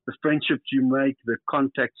the friendships you make, the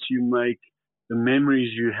contacts you make, the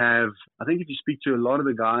memories you have. I think if you speak to a lot of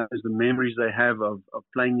the guys, the memories they have of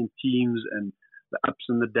playing in teams and the ups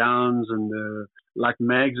and the downs and the, like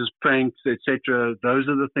Mags's pranks, etc. Those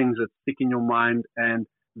are the things that stick in your mind and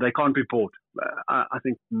they can't be bought. I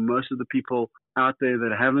think most of the people out there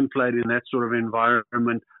that haven't played in that sort of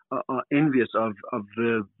environment are envious of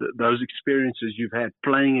those experiences you've had,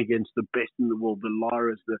 playing against the best in the world, the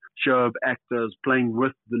Laras, the Shoaib actors, playing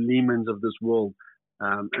with the Lehmans of this world.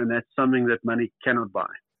 And that's something that money cannot buy.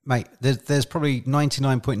 Mate, there's probably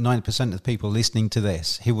 99.9% of the people listening to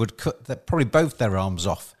this who would cut probably both their arms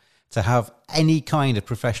off to have any kind of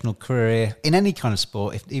professional career in any kind of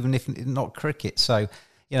sport, even if not cricket. So,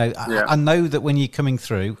 I know that when you're coming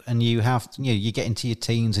through and you have, you get into your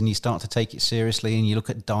teens and you start to take it seriously and you look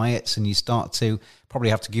at diets and you start to probably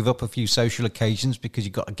have to give up a few social occasions because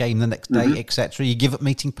you've got a game the next day, etc. You give up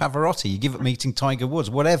meeting Pavarotti, you give up meeting Tiger Woods,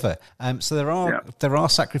 whatever. So there are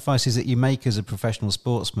sacrifices that you make as a professional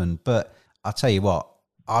sportsman. But I'll tell you what,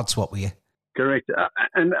 I'd swap with you. Correct.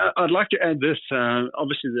 And I'd like to add this.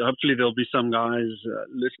 Obviously, hopefully there'll be some guys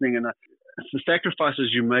listening, and the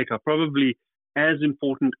sacrifices you make are probably as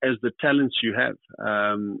important as the talents you have.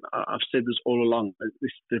 I've said this all along.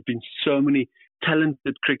 There have been so many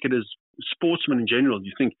talented cricketers, sportsmen in general.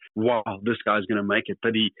 You think, wow, this guy's going to make it.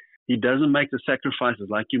 But he doesn't make the sacrifices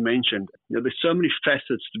like you mentioned. There's so many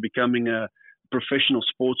facets to becoming a professional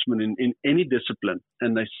sportsman in any discipline,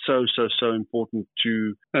 and they're so important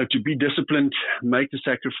to be disciplined, make the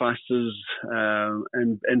sacrifices,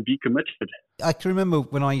 and be committed. I can remember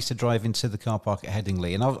when I used to drive into the car park at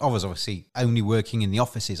Headingley, and I was obviously only working in the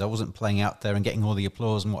offices. I wasn't playing out there and getting all the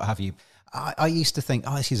applause and what have you. I used to think,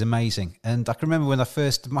 this is amazing. And I can remember when my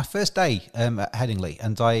first day at Headingley,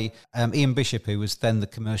 and Ian Bishop, who was then the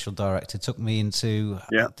commercial director, took me into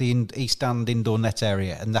the East Stand indoor net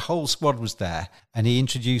area, and the whole squad was there, and he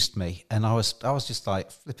introduced me, and I was just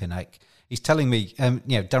like, flipping heck. He's telling me,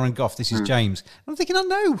 Darren Gough, this is James. And I'm thinking, I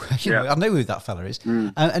know, I know who that fella is.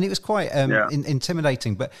 And it was quite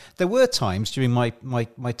intimidating. But there were times during my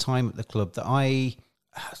time at the club that I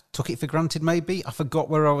took it for granted, maybe. I forgot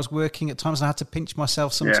where I was working at times, and I had to pinch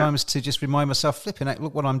myself sometimes to just remind myself, flipping out,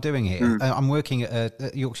 look what I'm doing here. I'm working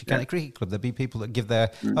at Yorkshire County Cricket Club. There'll be people that give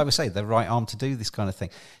their, like we say, their right arm to do this kind of thing.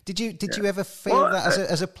 Did you ever feel that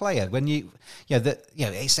as a player when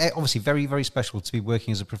it's obviously very, very special to be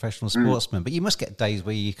working as a professional sportsman, but you must get days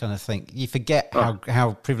where you kind of think, you forget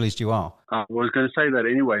how privileged you are. I was going to say that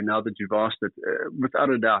anyway, now that you've asked it. Without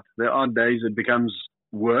a doubt, there are days it becomes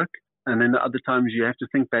work. And then the other times you have to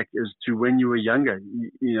think back as to when you were younger.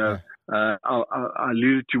 I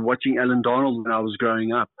alluded to watching Alan Donald when I was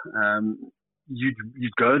growing up.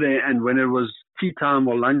 You'd go there, and when it was tea time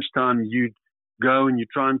or lunchtime, you'd go and you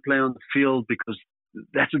try and play on the field because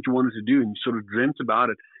that's what you wanted to do, and you sort of dreamt about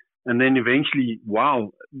it. And then eventually, wow,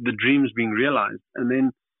 the dream's being realized. And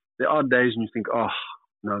then there are days when you think, oh,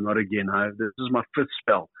 no, not again. This is my fifth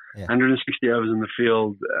spell. 160 overs in the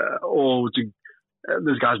field, or to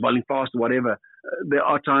this guy's bowling fast or whatever. There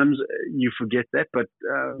are times you forget that, but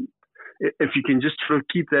if you can just sort of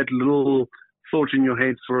keep that little thought in your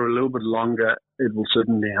head for a little bit longer, it will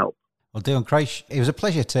certainly help. Well, Deon Kruis, it was a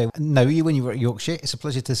pleasure to know you when you were at Yorkshire. It's a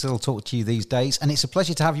pleasure to still talk to you these days, and it's a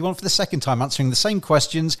pleasure to have you on for the second time answering the same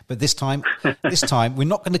questions, but this time we're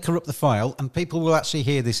not going to corrupt the file, and people will actually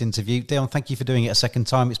hear this interview. Deon, thank you for doing it a second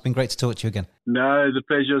time. It's been great to talk to you again. No, the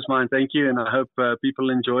pleasure is mine. Thank you, and I hope people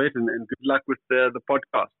enjoy it, and good luck with the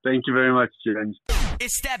podcast. Thank you very much, James.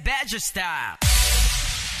 It's that Badger style.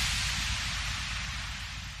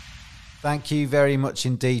 Thank you very much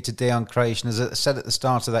indeed to Deon Kruis. And as I said at the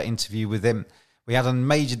start of that interview with him, we had a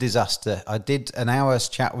major disaster. I did an hour's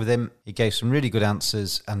chat with him. He gave some really good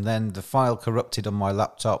answers, and then the file corrupted on my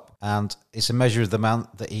laptop. And it's a measure of the man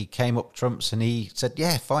that he came up trumps, and he said,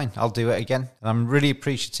 yeah, fine, I'll do it again. And I'm really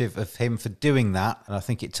appreciative of him for doing that. And I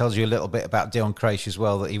think it tells you a little bit about Deon Kruis as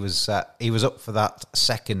well, that he was up for that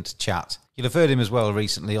second chat. You'll have heard him as well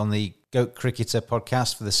recently on the Goat Cricketer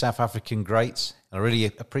podcast for the South African greats. I really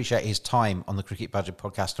appreciate his time on the Cricket Badger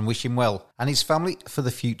podcast and wish him well and his family for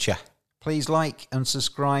the future. Please like and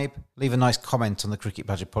subscribe. Leave a nice comment on the Cricket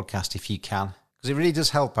Badger podcast if you can, because it really does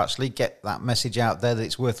help actually get that message out there that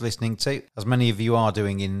it's worth listening to, as many of you are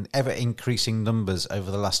doing in ever-increasing numbers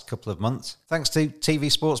over the last couple of months. Thanks to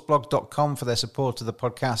tvsportsblog.com for their support of the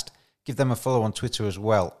podcast. Give them a follow on Twitter as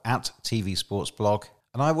well, at tvsportsblog.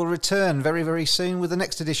 And I will return very, very soon with the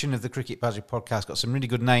next edition of the Cricket Badger podcast. Got some really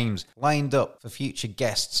good names lined up for future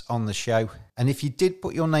guests on the show. And if you did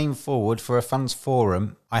put your name forward for a fans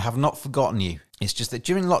forum, I have not forgotten you. It's just that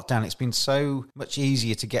during lockdown, it's been so much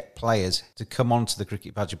easier to get players to come onto the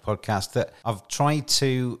Cricket Badger podcast that I've tried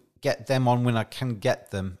to get them on when I can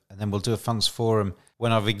get them. And then we'll do a fans forum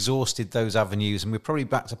when I've exhausted those avenues, and we're probably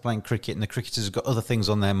back to playing cricket, and the cricketers have got other things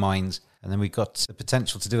on their minds. And then we've got the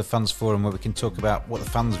potential to do a fans forum where we can talk about what the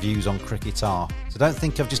fans' views on cricket are. So don't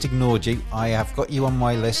think I've just ignored you. I have got you on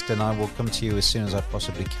my list, and I will come to you as soon as I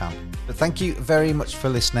possibly can. But thank you very much for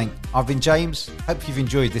listening. I've been James. Hope you've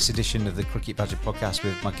enjoyed this edition of the Cricket Badger podcast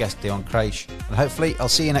with my guest Deon Kruis. And hopefully I'll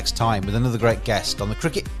see you next time with another great guest on the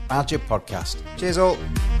Cricket Badger podcast. Cheers all.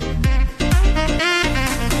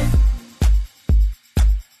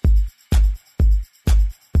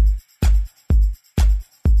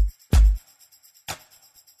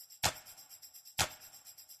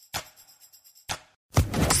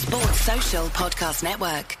 Social Podcast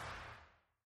Network.